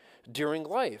thinking during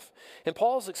life. And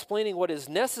Paul's explaining what is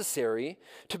necessary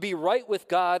to be right with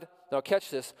God, now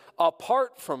catch this,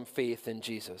 apart from faith in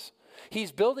Jesus.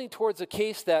 He's building towards a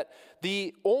case that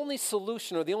the only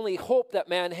solution or the only hope that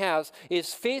man has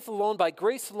is faith alone, by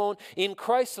grace alone, in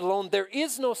Christ alone. There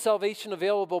is no salvation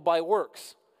available by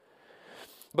works.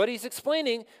 But he's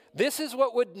explaining this is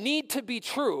what would need to be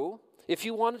true if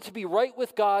you wanted to be right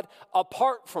with God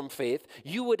apart from faith.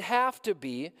 You would have to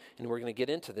be, and we're going to get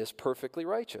into this, perfectly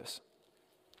righteous.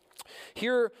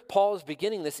 Here, Paul is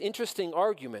beginning this interesting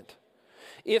argument.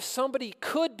 If somebody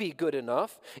could be good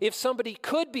enough, if somebody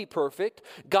could be perfect,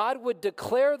 God would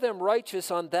declare them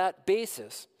righteous on that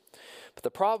basis. But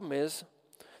the problem is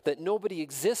that nobody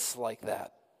exists like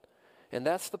that. And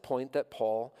that's the point that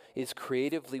Paul is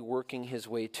creatively working his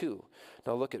way to.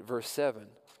 Now look at verse 7.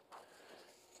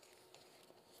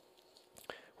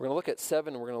 We're going to look at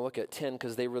 7 and we're going to look at 10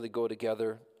 because they really go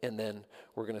together. And then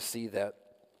we're going to see that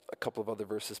a couple of other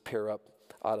verses pair up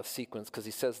out of sequence because he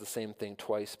says the same thing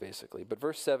twice basically. But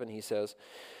verse 7 he says,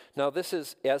 now this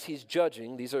is, as he's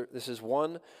judging, this is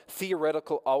one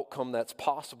theoretical outcome that's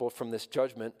possible from this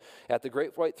judgment at the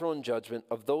great white throne judgment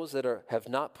of those that have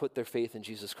not put their faith in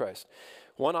Jesus Christ.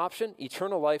 One option,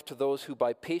 eternal life to those who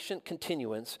by patient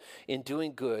continuance in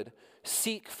doing good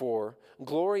seek for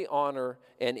glory, honor,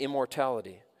 and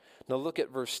immortality. Now look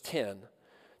at verse 10,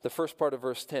 the first part of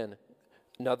verse 10,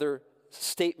 another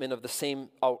statement of the same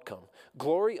outcome.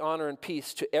 Glory, honor, and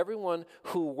peace to everyone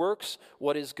who works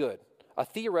what is good. A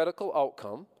theoretical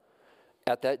outcome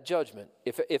at that judgment.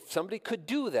 If somebody could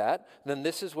do that, then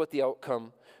this is what the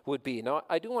outcome would be. Now,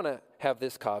 I do want to have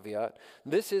this caveat.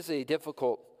 This is a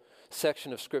difficult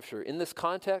section of Scripture. In this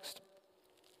context,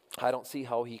 I don't see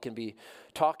how he can be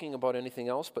talking about anything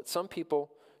else, but some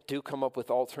people do come up with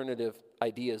alternative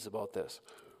ideas about this.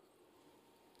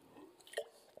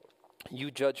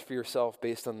 You judge for yourself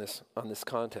based on this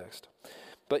context.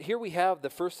 But here we have the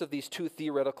first of these two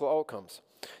theoretical outcomes.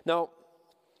 Now,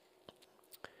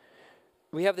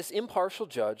 we have this impartial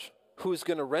judge who is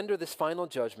going to render this final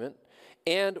judgment,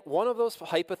 and one of those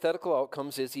hypothetical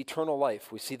outcomes is eternal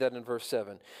life. We see that in verse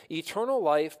 7. Eternal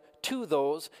life to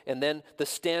those, and then the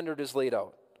standard is laid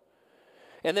out.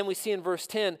 And then we see in verse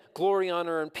 10, glory,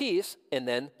 honor, and peace, and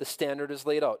then the standard is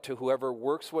laid out to whoever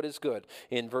works what is good.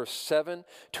 In verse 7,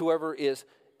 to whoever is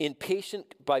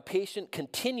by patient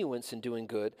continuance in doing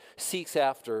good, seeks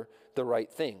after the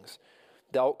right things.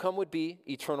 The outcome would be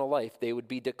eternal life. They would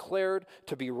be declared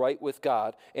to be right with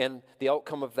God, and the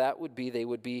outcome of that would be they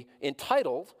would be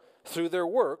entitled, through their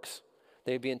works,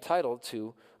 they'd be entitled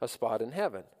to a spot in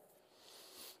heaven.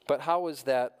 But how is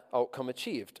that outcome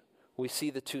achieved? We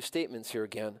see the two statements here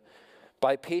again.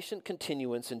 By patient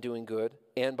continuance in doing good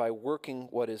and by working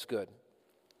what is good.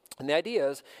 And the idea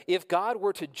is, if God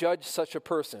were to judge such a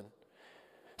person,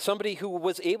 somebody who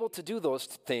was able to do those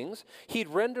things, he'd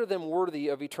render them worthy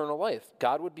of eternal life.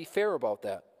 God would be fair about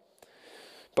that.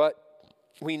 But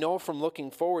we know from looking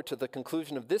forward to the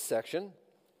conclusion of this section,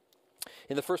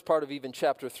 in the first part of even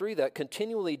chapter 3, that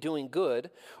continually doing good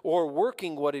or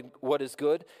working what is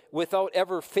good without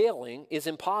ever failing is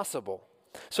impossible.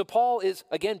 So Paul is,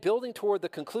 again, building toward the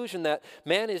conclusion that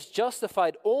man is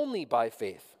justified only by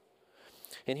faith.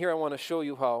 And here I want to show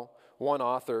you how one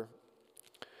author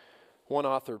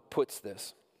puts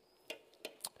this.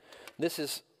 This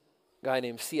is a guy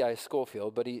named C.I.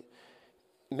 Scofield, but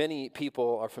many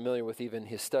people are familiar with even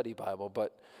his study Bible,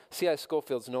 but C.I.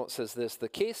 Scofield's note says this: the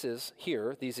cases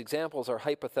here, these examples, are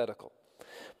hypothetical.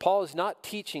 Paul is not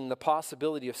teaching the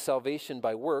possibility of salvation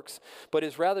by works, but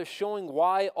is rather showing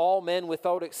why all men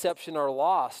without exception are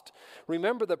lost.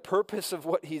 Remember the purpose of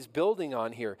what he's building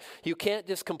on here. You can't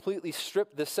just completely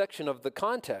strip this section of the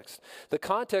context. The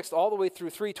context all the way through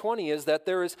 3:20 is that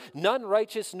there is none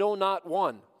righteous, no, not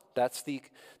one. That's the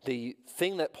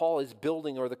thing that Paul is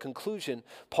building, or the conclusion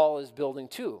Paul is building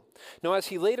to. Now, as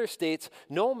he later states,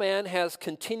 no man has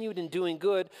continued in doing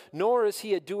good, nor is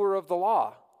he a doer of the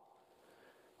law.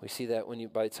 We see that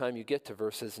by the time you get to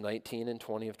verses 19 and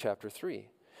 20 of chapter 3.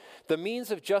 The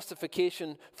means of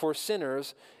justification for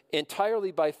sinners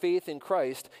entirely by faith in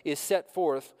Christ is set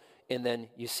forth, and then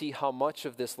you see how much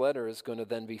of this letter is going to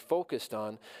then be focused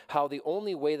on how the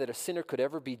only way that a sinner could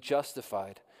ever be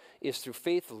justified is through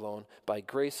faith alone, by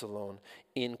grace alone,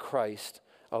 in Christ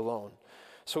alone.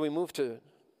 So we move to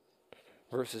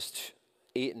verses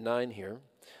 8 and 9 here.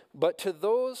 But to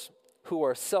those who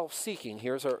are self-seeking,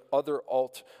 here's our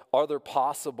other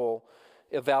possible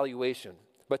evaluation.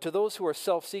 But to those who are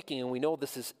self-seeking, and we know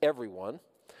this is everyone,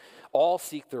 All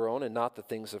seek their own and not the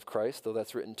things of Christ, though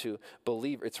that's written to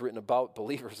believe. It's written about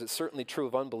believers. It's certainly true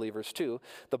of unbelievers too.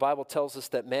 The Bible tells us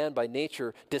that man by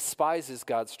nature despises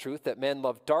God's truth, that men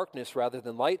love darkness rather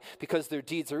than light because their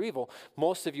deeds are evil.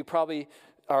 Most of you probably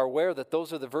are aware that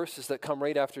those are the verses that come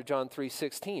right after John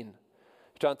 3:16.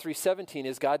 John 3:17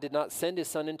 is God did not send his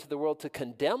son into the world to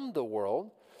condemn the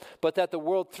world, but that the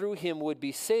world through him would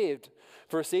be saved.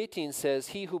 Verse 18 says,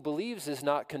 he who believes is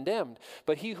not condemned,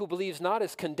 but he who believes not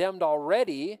is condemned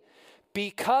already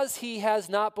because he has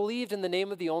not believed in the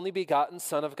name of the only begotten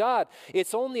Son of God.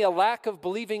 It's only a lack of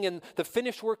believing in the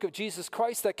finished work of Jesus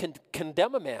Christ that can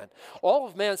condemn a man. All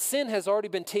of man's sin has already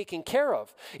been taken care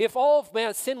of. If all of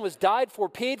man's sin was died for,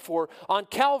 paid for on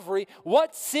Calvary,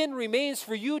 what sin remains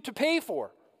for you to pay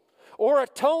for or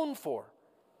atone for?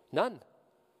 None.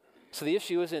 So the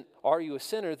issue isn't, are you a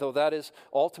sinner, though that is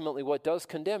ultimately what does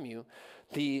condemn you.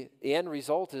 The end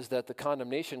result is that the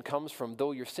condemnation comes from,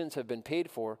 though your sins have been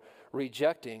paid for,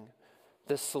 rejecting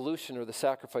the solution or the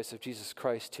sacrifice of Jesus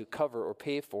Christ to cover or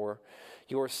pay for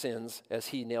your sins as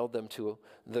he nailed them to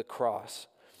the cross.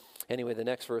 Anyway, the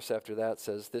next verse after that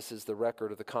says, this is the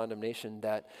record of the condemnation,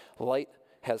 that light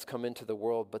has come into the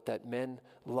world, but that men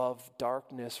love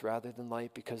darkness rather than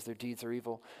light because their deeds are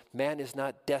evil. Man is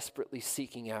not desperately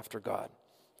seeking after God.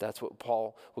 That's what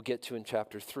Paul will get to in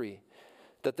chapter 3.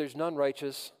 That there's none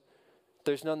righteous,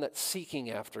 there's none that's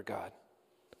seeking after God.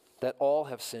 That all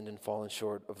have sinned and fallen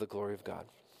short of the glory of God.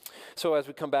 So as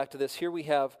we come back to this, here we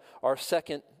have our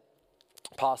second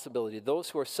possibility.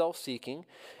 Those who are self-seeking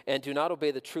and do not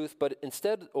obey the truth, but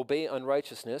instead obey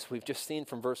unrighteousness. We've just seen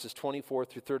from verses 24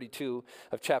 through 32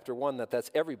 of chapter 1 that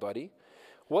that's everybody.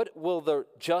 What will the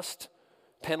just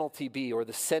penalty be, or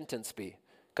the sentence be?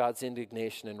 God's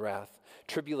indignation and wrath,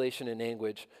 tribulation and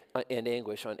anguish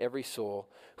on every soul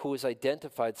who is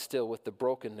identified still with the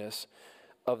brokenness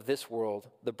of this world,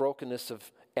 the brokenness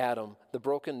of Adam, the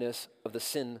brokenness of the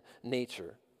sin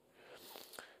nature.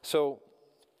 So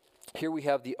here we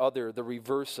have the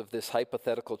reverse of this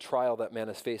hypothetical trial that man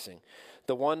is facing.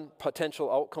 The one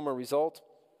potential outcome or result,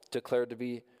 declared to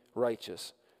be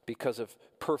righteous because of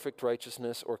perfect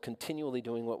righteousness or continually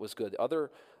doing what was good.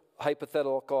 Other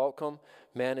hypothetical outcome,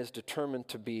 man is determined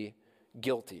to be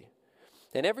guilty.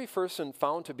 And every person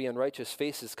found to be unrighteous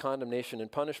faces condemnation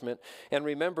and punishment. And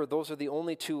remember, those are the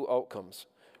only two outcomes,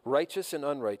 righteous and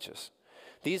unrighteous.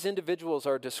 These individuals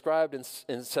are described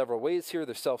in several ways here.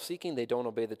 They're self-seeking. They don't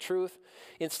obey the truth.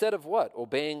 Instead of what?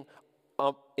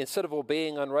 Instead of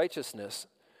obeying unrighteousness,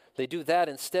 they do that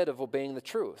instead of obeying the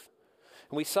truth.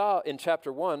 And we saw in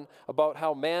chapter 1 about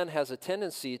how man has a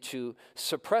tendency to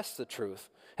suppress the truth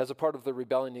as a part of the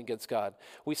rebellion against God.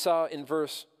 We saw in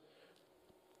verse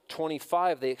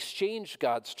 25, they exchanged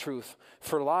God's truth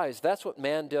for lies. That's what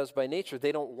man does by nature.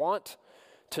 They don't want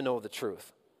to know the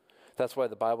truth. That's why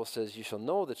the Bible says you shall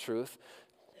know the truth,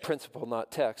 principle,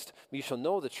 not text. You shall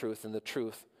know the truth, and the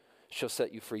truth shall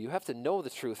set you free. You have to know the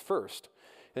truth first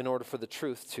in order for the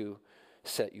truth to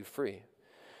set you free.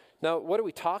 Now, what are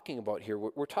we talking about here?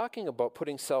 We're talking about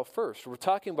putting self first. We're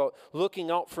talking about looking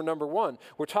out for number one.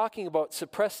 We're talking about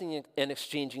suppressing and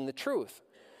exchanging the truth.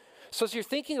 So as you're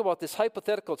thinking about this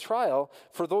hypothetical trial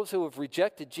for those who have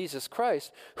rejected Jesus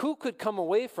Christ, who could come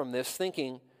away from this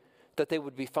thinking that they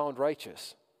would be found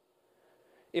righteous?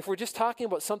 If we're just talking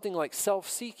about something like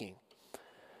self-seeking,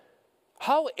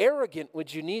 how arrogant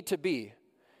would you need to be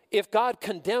if God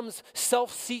condemns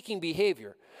self-seeking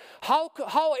behavior? How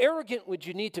arrogant would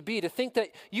you need to be to think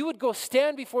that you would go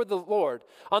stand before the Lord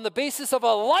on the basis of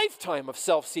a lifetime of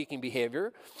self-seeking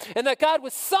behavior and that God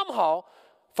would somehow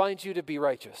find you to be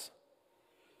righteous?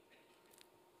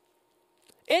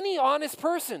 Any honest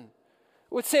person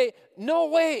would say, no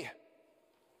way.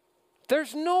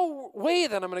 There's no way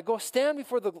that I'm going to go stand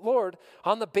before the Lord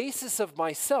on the basis of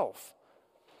myself.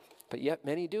 But yet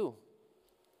many do.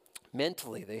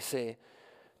 Mentally, they say,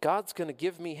 God's going to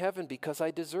give me heaven because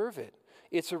I deserve it.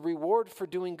 It's a reward for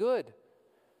doing good,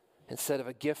 instead of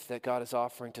a gift that God is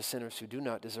offering to sinners who do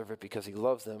not deserve it because he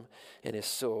loves them and is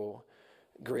so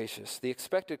gracious. The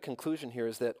expected conclusion here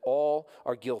is that all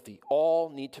are guilty. All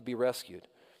need to be rescued.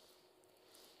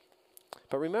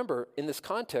 But remember, in this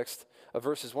context of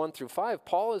verses 1 through 5,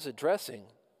 Paul is addressing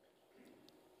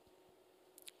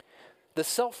the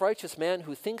self-righteous man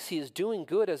who thinks he is doing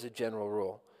good as a general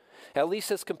rule, at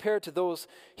least as compared to those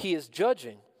he is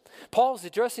judging. Paul is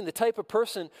addressing the type of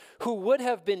person who would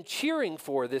have been cheering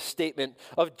for this statement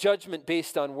of judgment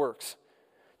based on works.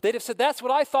 They'd have said, that's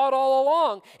what I thought all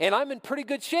along, and I'm in pretty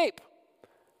good shape.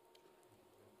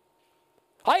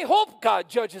 I hope God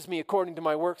judges me according to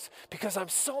my works because I'm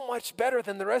so much better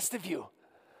than the rest of you.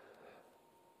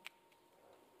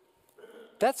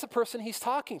 That's the person he's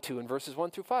talking to in verses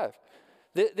 1 through 5.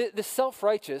 The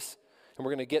self-righteous, and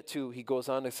we're going to get to, he goes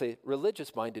on to say,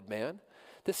 religious-minded man.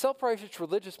 The self-righteous,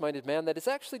 religious-minded man that is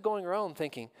actually going around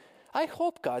thinking, I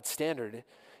hope God's standard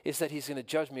is that he's going to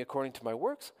judge me according to my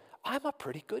works. I'm a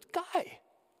pretty good guy.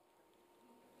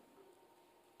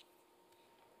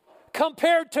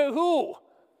 Compared to who?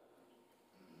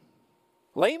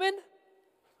 Layman?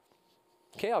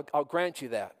 Okay, I'll grant you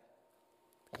that.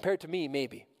 Compared to me,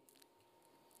 maybe.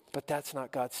 But that's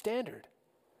not God's standard.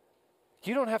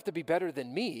 You don't have to be better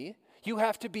than me. You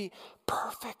have to be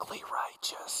perfectly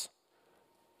righteous.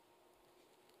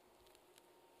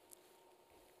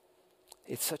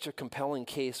 It's such a compelling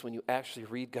case when you actually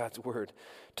read God's word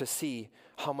to see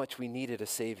how much we needed a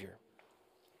Savior.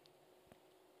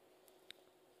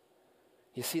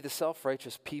 You see, the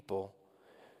self-righteous people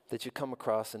that you come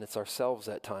across, and it's ourselves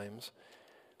at times,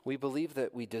 we believe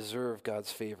that we deserve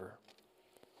God's favor.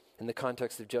 In the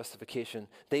context of justification,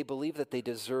 they believe that they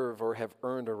deserve or have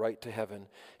earned a right to heaven,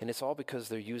 and it's all because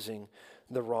they're using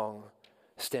the wrong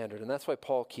standard. And that's why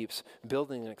Paul keeps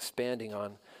building and expanding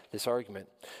on this argument.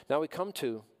 Now we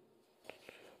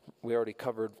already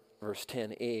covered verse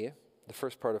 10a. The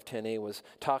first part of 10a was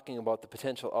talking about the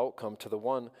potential outcome to the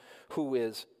one who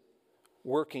is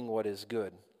working what is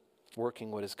good.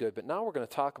 Working what is good. But now we're going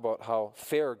to talk about how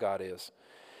fair God is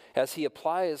as he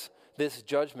applies this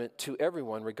judgment to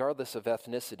everyone regardless of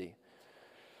ethnicity.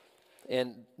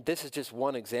 And this is just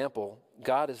one example.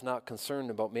 God is not concerned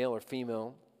about male or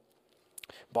female,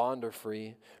 bond or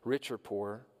free, rich or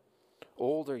poor,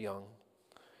 old or young,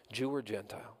 Jew or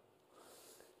Gentile.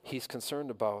 He's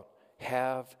concerned about,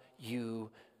 have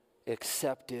you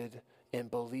accepted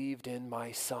and believed in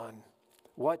my Son?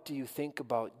 What do you think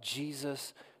about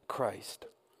Jesus Christ?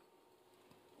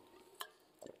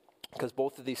 Because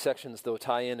both of these sections, though,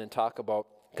 tie in and talk about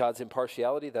God's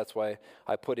impartiality. That's why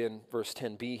I put in verse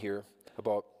 10b here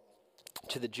about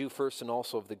to the Jew first and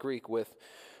also of the Greek with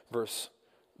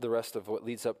the rest of what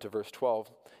leads up to verse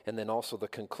 12, and then also the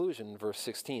conclusion, verse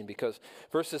 16, because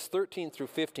verses 13 through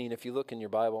 15, if you look in your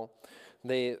Bible,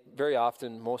 they very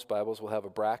often, most Bibles will have a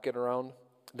bracket around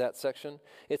that section.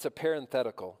 It's a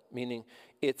parenthetical, meaning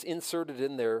it's inserted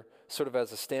in there sort of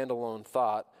as a standalone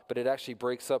thought, but it actually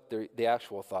breaks up the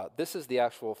actual thought. This is the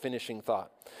actual finishing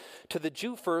thought. To the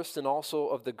Jew first and also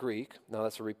of the Greek, now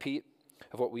that's a repeat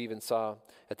of what we even saw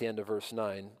at the end of verse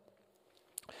 9.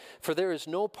 For there is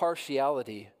no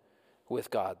partiality with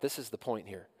God. This is the point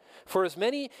here. For as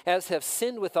many as have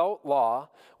sinned without law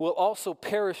will also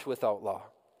perish without law.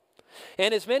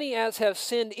 And as many as have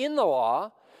sinned in the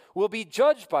law will be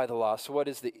judged by the law. So what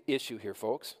is the issue here,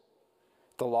 folks?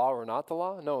 The law or not the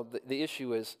law? No, the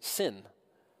issue is sin.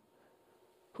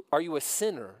 Are you a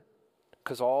sinner?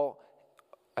 Because all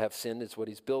have sinned is what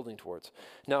he's building towards.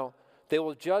 Now, they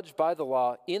will judge by the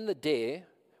law in the day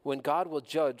when God will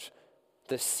judge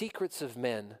the secrets of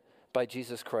men by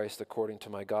Jesus Christ according to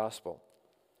my gospel.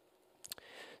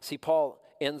 See, Paul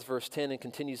ends verse 10 and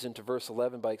continues into verse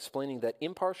 11 by explaining that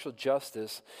impartial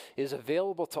justice is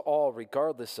available to all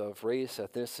regardless of race,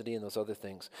 ethnicity, and those other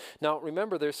things. Now,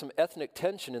 remember, there's some ethnic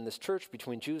tension in this church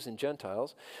between Jews and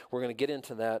Gentiles. We're going to get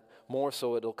into that more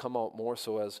so. It'll come out more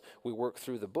so as we work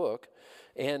through the book.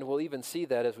 And we'll even see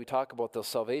that as we talk about the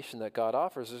salvation that God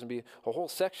offers. There's going to be a whole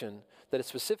section that is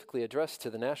specifically addressed to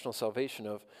the national salvation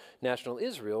of national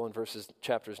Israel in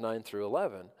chapters 9 through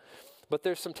 11. But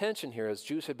there's some tension here. As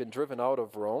Jews had been driven out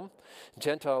of Rome,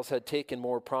 Gentiles had taken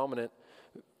more prominent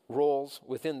roles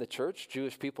within the church.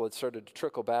 Jewish people had started to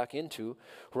trickle back into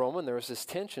Rome, and there was this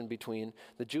tension between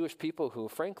the Jewish people who,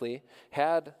 frankly,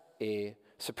 had a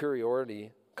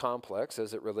superiority complex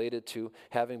as it related to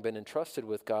having been entrusted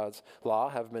with God's law,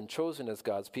 having been chosen as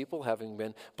God's people, having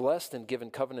been blessed and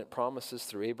given covenant promises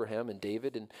through Abraham and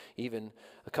David, and even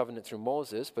a covenant through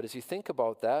Moses. But as you think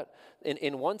about that,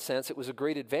 in one sense, it was a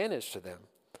great advantage to them.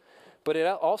 But it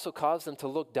also caused them to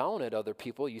look down at other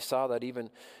people. You saw that even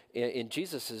in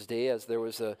Jesus' day, as there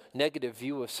was a negative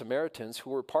view of Samaritans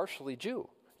who were partially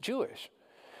Jewish,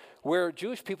 where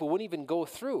Jewish people wouldn't even go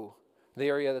through the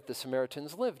area that the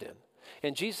Samaritans lived in.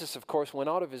 And Jesus, of course, went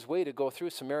out of his way to go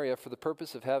through Samaria for the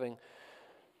purpose of having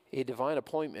a divine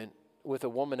appointment with a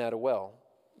woman at a well.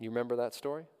 You remember that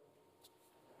story?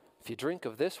 If you drink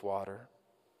of this water,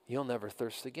 you'll never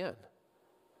thirst again.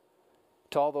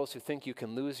 To all those who think you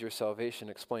can lose your salvation,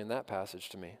 explain that passage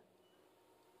to me.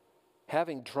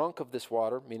 Having drunk of this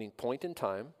water, meaning point in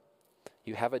time,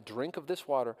 you have a drink of this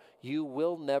water, you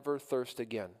will never thirst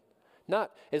again.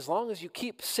 Not as long as you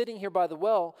keep sitting here by the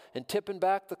well and tipping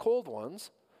back the cold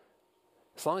ones.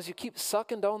 As long as you keep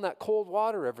sucking down that cold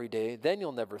water every day, then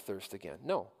you'll never thirst again.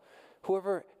 No.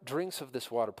 whoever drinks of this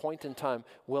water, point in time,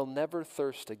 will never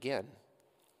thirst again.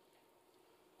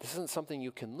 This isn't something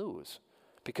you can lose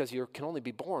because you can only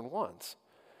be born once.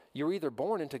 You're either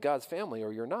born into God's family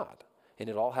or you're not. And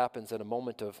it all happens at a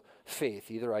moment of faith.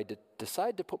 Either I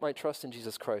decide to put my trust in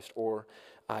Jesus Christ or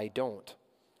I don't.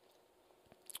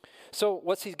 So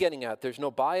what's he getting at? There's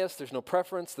no bias, there's no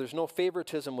preference, there's no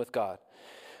favoritism with God.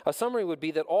 A summary would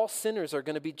be that all sinners are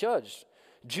going to be judged.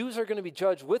 Jews are going to be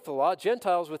judged with the law,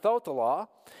 Gentiles without the law.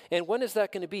 And when is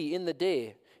that going to be? In the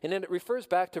day. And then it refers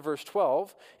back to verse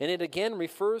 12, and it again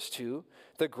refers to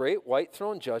the great white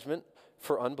throne judgment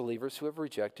for unbelievers who have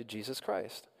rejected Jesus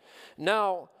Christ.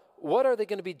 Now, what are they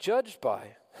going to be judged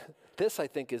by? This, I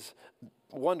think, is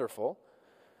wonderful.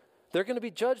 They're going to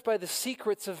be judged by the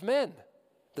secrets of men.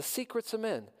 The secrets of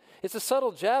men. It's a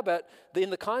subtle jab at, in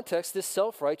the context, this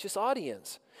self-righteous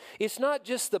audience. It's not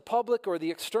just the public or the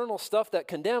external stuff that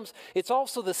condemns. It's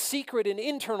also the secret and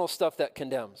internal stuff that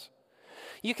condemns.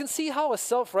 You can see how a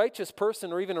self-righteous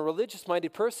person or even a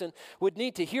religious-minded person would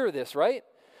need to hear this, right?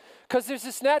 Because there's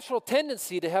this natural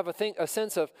tendency to have a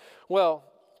sense of, well,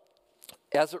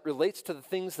 as it relates to the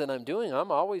things that I'm doing,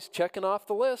 I'm always checking off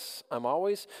the lists. I'm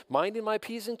always minding my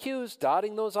P's and Q's,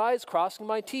 dotting those I's, crossing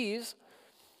my T's.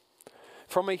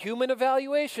 From a human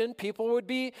evaluation, people would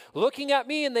be looking at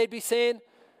me and they'd be saying,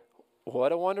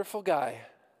 what a wonderful guy.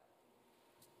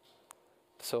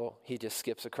 So he just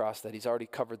skips across that. He's already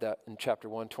covered that in chapter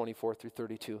 1, 24 through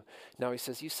 32. Now he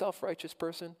says, you self-righteous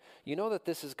person, you know that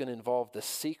this is going to involve the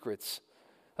secrets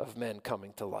of men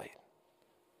coming to light.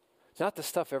 Not the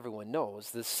stuff everyone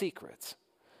knows, the secrets.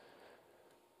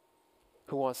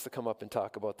 Who wants to come up and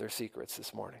talk about their secrets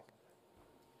this morning?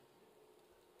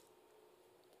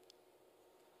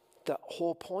 The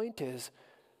whole point is,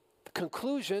 the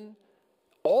conclusion,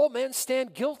 all men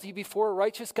stand guilty before a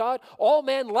righteous God. All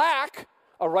men lack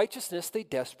a righteousness they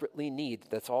desperately need.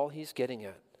 That's all he's getting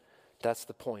at. That's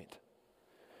the point.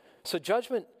 So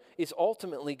judgment is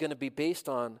ultimately going to be based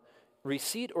on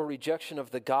receipt or rejection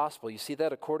of the gospel. You see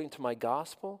that according to my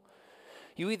gospel?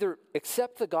 You either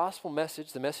accept the gospel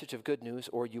message, the message of good news,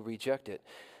 or you reject it.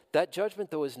 That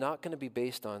judgment, though, is not going to be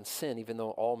based on sin, even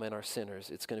though all men are sinners.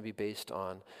 It's going to be based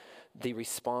on the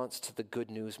response to the good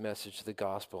news message of the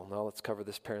gospel. Now let's cover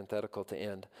this parenthetical to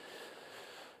end.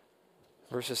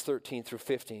 Verses 13 through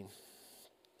 15.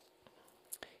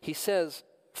 He says,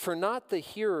 for not the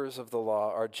hearers of the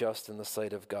law are just in the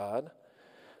sight of God,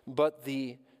 but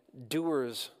the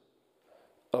doers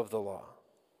of the law.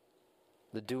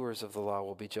 The doers of the law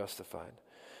will be justified.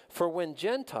 For when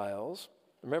Gentiles,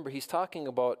 remember he's talking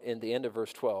about in the end of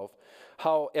verse 12,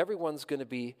 how everyone's going to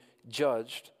be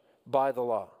judged by the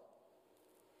law.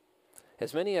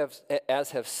 As many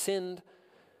as have sinned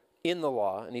in the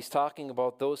law, and he's talking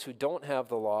about those who don't have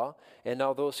the law, and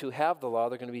now those who have the law,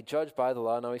 they're going to be judged by the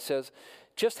law. Now he says,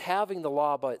 just having the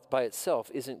law by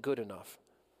itself isn't good enough.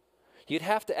 You'd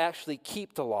have to actually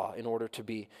keep the law in order to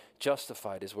be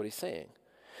justified, is what he's saying.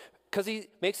 Because he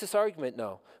makes this argument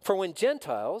now. For when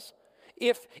Gentiles,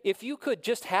 if you could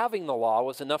just having the law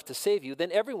was enough to save you,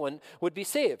 then everyone would be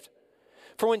saved.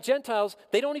 For when Gentiles,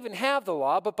 they don't even have the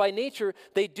law, but by nature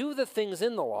they do the things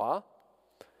in the law.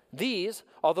 These,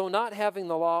 although not having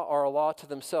the law, are a law to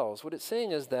themselves. What it's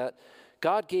saying is that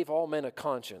God gave all men a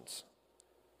conscience.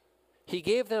 He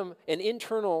gave them an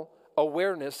internal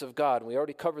awareness of God, and we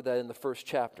already covered that in the first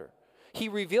chapter. He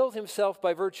revealed himself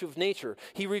by virtue of nature.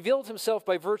 He revealed himself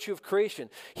by virtue of creation.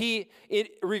 He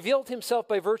revealed himself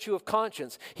by virtue of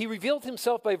conscience. He revealed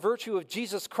himself by virtue of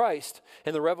Jesus Christ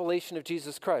and the revelation of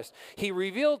Jesus Christ.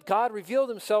 God revealed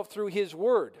himself through his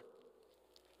word.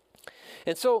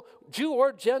 And so, Jew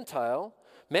or Gentile,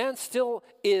 man still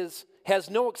has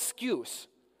no excuse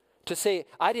to say,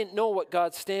 I didn't know what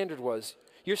God's standard was.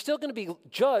 You're still going to be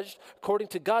judged according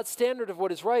to God's standard of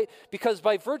what is right, because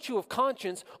by virtue of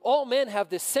conscience, all men have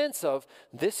this sense of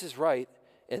this is right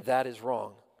and that is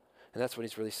wrong. And that's what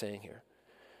he's really saying here.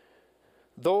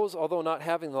 Those, although not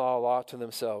having the law to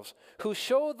themselves, who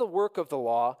show the work of the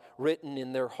law written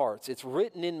in their hearts. It's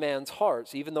written in man's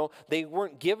hearts, even though they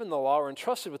weren't given the law or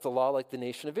entrusted with the law like the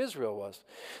nation of Israel was.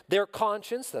 Their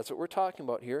conscience, that's what we're talking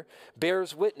about here,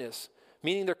 bears witness.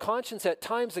 Meaning their conscience at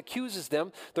times accuses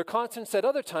them, their conscience at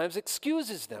other times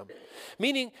excuses them.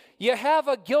 Meaning you have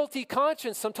a guilty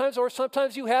conscience sometimes, or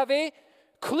sometimes you have a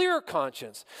clear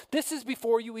conscience. This is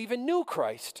before you even knew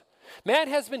Christ. Man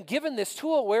has been given this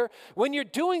tool where when you're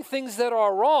doing things that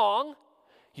are wrong,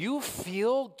 you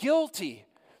feel guilty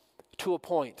to a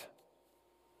point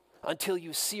until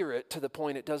you sear it to the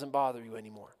point it doesn't bother you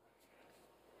anymore.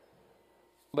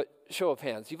 But show of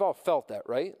hands, you've all felt that,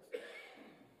 right?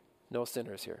 No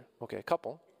sinners here. Okay, a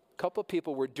couple couple of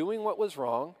people were doing what was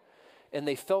wrong, and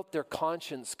they felt their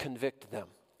conscience convict them.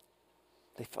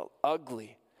 They felt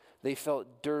ugly. They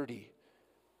felt dirty.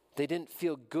 They didn't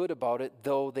feel good about it,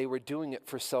 though they were doing it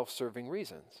for self-serving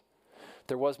reasons.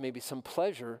 There was maybe some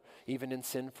pleasure even in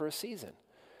sin for a season.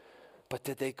 But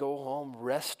did they go home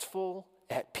restful,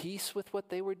 at peace with what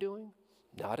they were doing?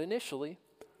 Not initially.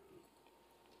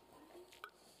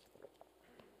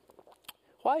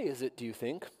 Why is it, do you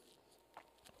think,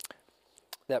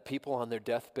 that people on their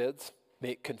deathbeds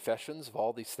make confessions of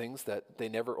all these things that they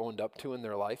never owned up to in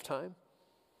their lifetime?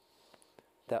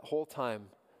 That whole time,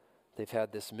 they've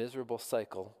had this miserable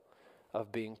cycle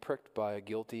of being pricked by a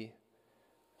guilty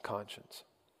conscience.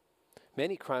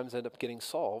 Many crimes end up getting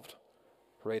solved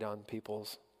right on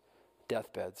people's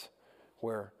deathbeds,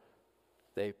 where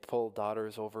they pull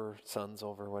daughters over, sons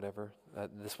over, whatever.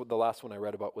 The last one I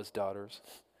read about was daughters.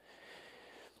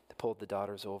 They pulled the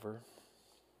daughters over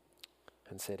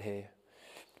and said, hey,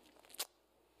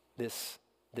 this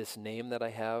name that I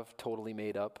have, totally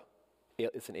made up,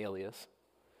 it's an alias.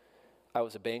 I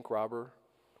was a bank robber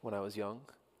when I was young,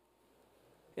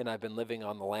 and I've been living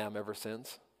on the lam ever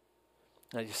since.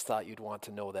 I just thought you'd want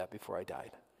to know that before I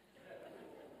died.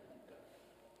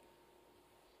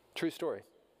 True story.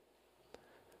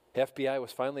 The FBI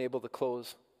was finally able to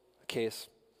close the case.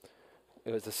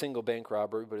 It was a single bank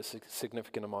robbery, but a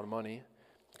significant amount of money.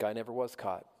 The guy never was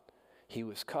caught. He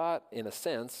was caught, in a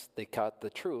sense, they caught the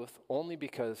truth, only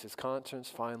because his conscience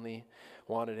finally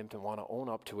wanted him to want to own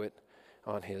up to it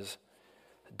on his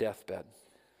deathbed.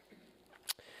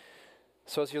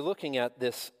 So as you're looking at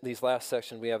these last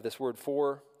sections, we have this word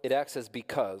for. It acts as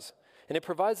because. And it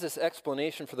provides this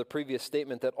explanation for the previous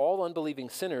statement that all unbelieving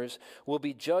sinners will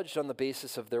be judged on the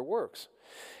basis of their works.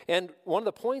 And one of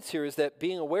the points here is that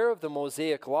being aware of the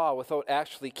Mosaic law without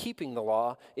actually keeping the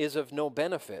law is of no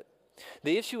benefit.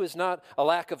 The issue is not a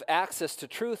lack of access to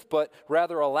truth, but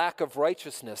rather a lack of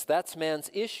righteousness. That's man's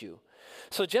issue.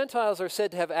 So Gentiles are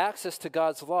said to have access to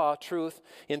God's law, truth,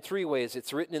 in three ways.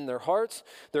 It's written in their hearts,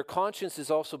 their conscience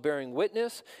is also bearing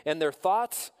witness, and their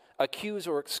thoughts accuse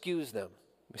or excuse them.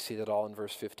 We see that all in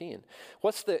verse 15.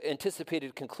 What's the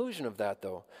anticipated conclusion of that,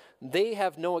 though? They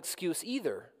have no excuse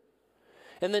either.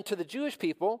 And then to the Jewish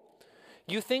people,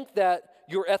 you think that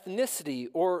your ethnicity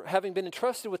or having been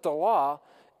entrusted with the law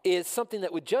is something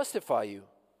that would justify you.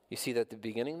 You see that at the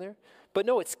beginning there? But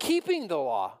no, it's keeping the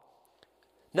law.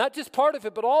 Not just part of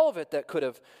it, but all of it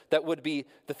that would be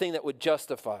the thing that would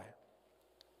justify.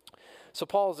 So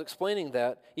Paul is explaining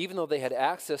that even though they had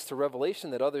access to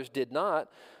revelation that others did not,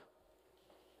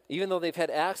 even though they've had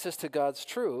access to God's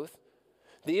truth,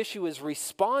 the issue is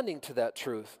responding to that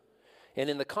truth. And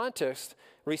in the context,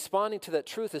 responding to that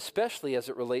truth, especially as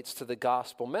it relates to the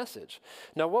gospel message.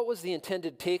 Now, what was the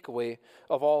intended takeaway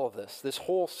of all of this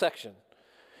whole section?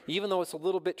 Even though it's a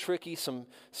little bit tricky, some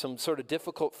sort of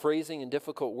difficult phrasing and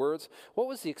difficult words, what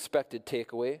was the expected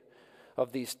takeaway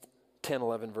of these 10,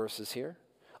 11 verses here?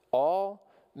 All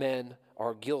men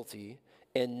are guilty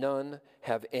and none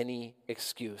have any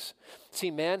excuse. See,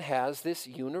 man has this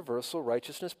universal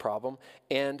righteousness problem,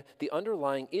 and the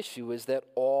underlying issue is that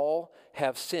all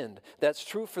have sinned. That's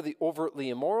true for the overtly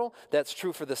immoral, that's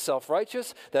true for the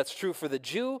self-righteous, that's true for the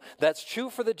Jew, that's true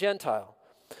for the Gentile.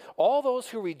 All those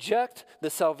who reject the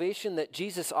salvation that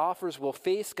Jesus offers will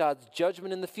face God's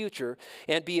judgment in the future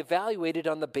and be evaluated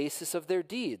on the basis of their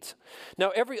deeds. Now,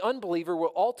 every unbeliever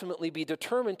will ultimately be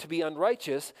determined to be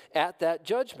unrighteous at that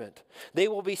judgment. They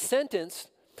will be sentenced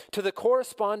to the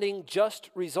corresponding just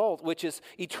result, which is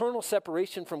eternal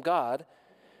separation from God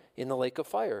in the lake of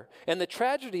fire. And the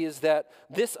tragedy is that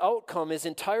this outcome is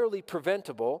entirely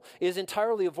preventable, is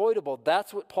entirely avoidable.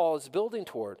 That's what Paul is building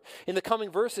toward. In the coming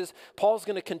verses, Paul's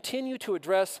going to continue to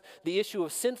address the issue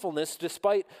of sinfulness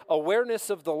despite awareness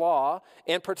of the law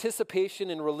and participation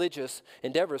in religious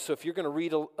endeavors. So if you're going to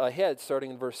read ahead,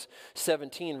 starting in verse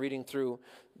 17, reading through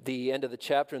the end of the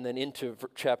chapter and then into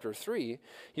chapter 3,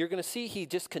 you're going to see he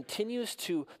just continues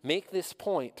to make this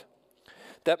point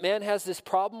that man has this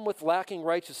problem with lacking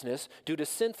righteousness due to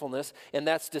sinfulness, and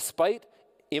that's despite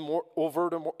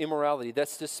overt immorality.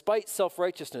 That's despite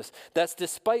self-righteousness. That's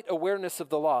despite awareness of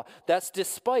the law. That's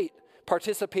despite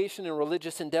participation in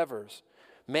religious endeavors.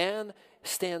 Man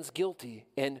stands guilty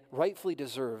and rightfully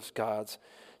deserves God's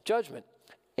judgment.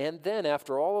 And then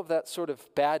after all of that sort of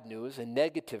bad news and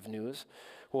negative news,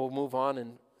 we'll move on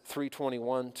in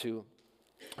 3:21 to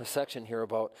a section here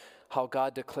about how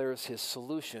God declares his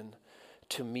solution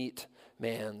to meet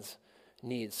man's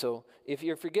needs. So if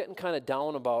you're getting kind of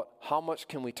down about how much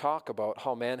can we talk about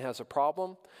how man has a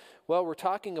problem, Well, we're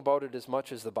talking about it as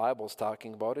much as the Bible's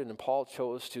talking about it, and Paul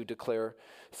chose to declare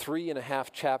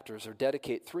 3.5 chapters or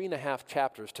dedicate 3.5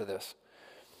 chapters to this.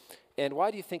 And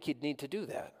why do you think he'd need to do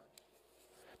that?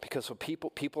 Because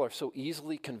people are so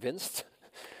easily convinced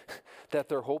that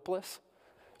they're hopeless?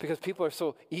 Because people are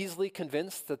so easily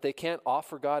convinced that they can't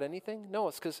offer God anything? No,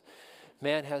 it's because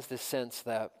man has this sense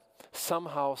that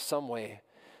somehow, some way,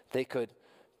 they could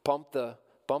bump the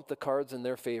cards in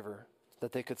their favor,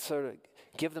 that they could sort of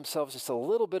give themselves just a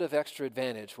little bit of extra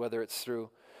advantage, whether it's through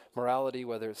morality,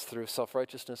 whether it's through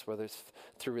self-righteousness, whether it's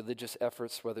through religious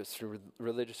efforts, whether it's through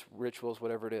religious rituals,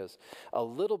 whatever it is. A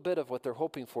little bit of what they're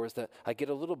hoping for is that I get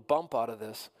a little bump out of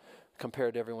this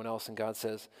compared to everyone else. And God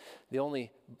says, the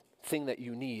only thing that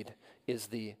you need is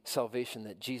the salvation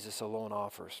that Jesus alone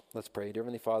offers. Let's pray. Dear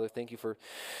Heavenly Father, thank you for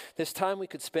this time we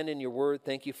could spend in your word.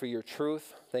 Thank you for your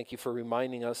truth. Thank you for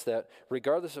reminding us that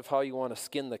regardless of how you want to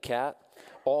skin the cat,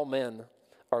 all men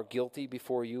are guilty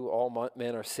before you. All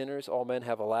men are sinners. All men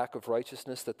have a lack of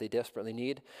righteousness that they desperately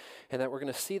need. And that we're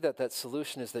going to see that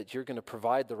solution is that you're going to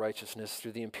provide the righteousness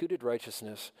through the imputed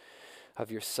righteousness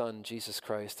of your Son, Jesus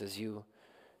Christ, as you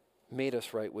made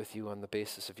us right with you on the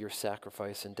basis of your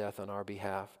sacrifice and death on our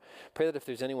behalf. Pray that if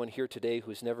there's anyone here today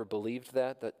who's never believed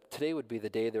that today would be the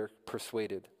day they're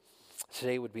persuaded.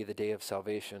 Today would be the day of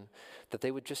salvation, that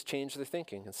they would just change their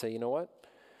thinking and say, you know what?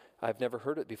 I've never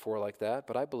heard it before like that,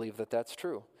 but I believe that that's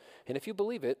true. And if you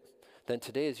believe it, then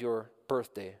today is your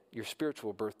birthday, your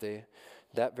spiritual birthday.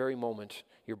 That very moment,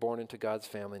 you're born into God's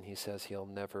family, and he says he'll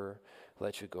never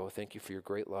let you go. Thank you for your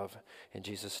great love. In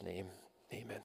Jesus' name, amen.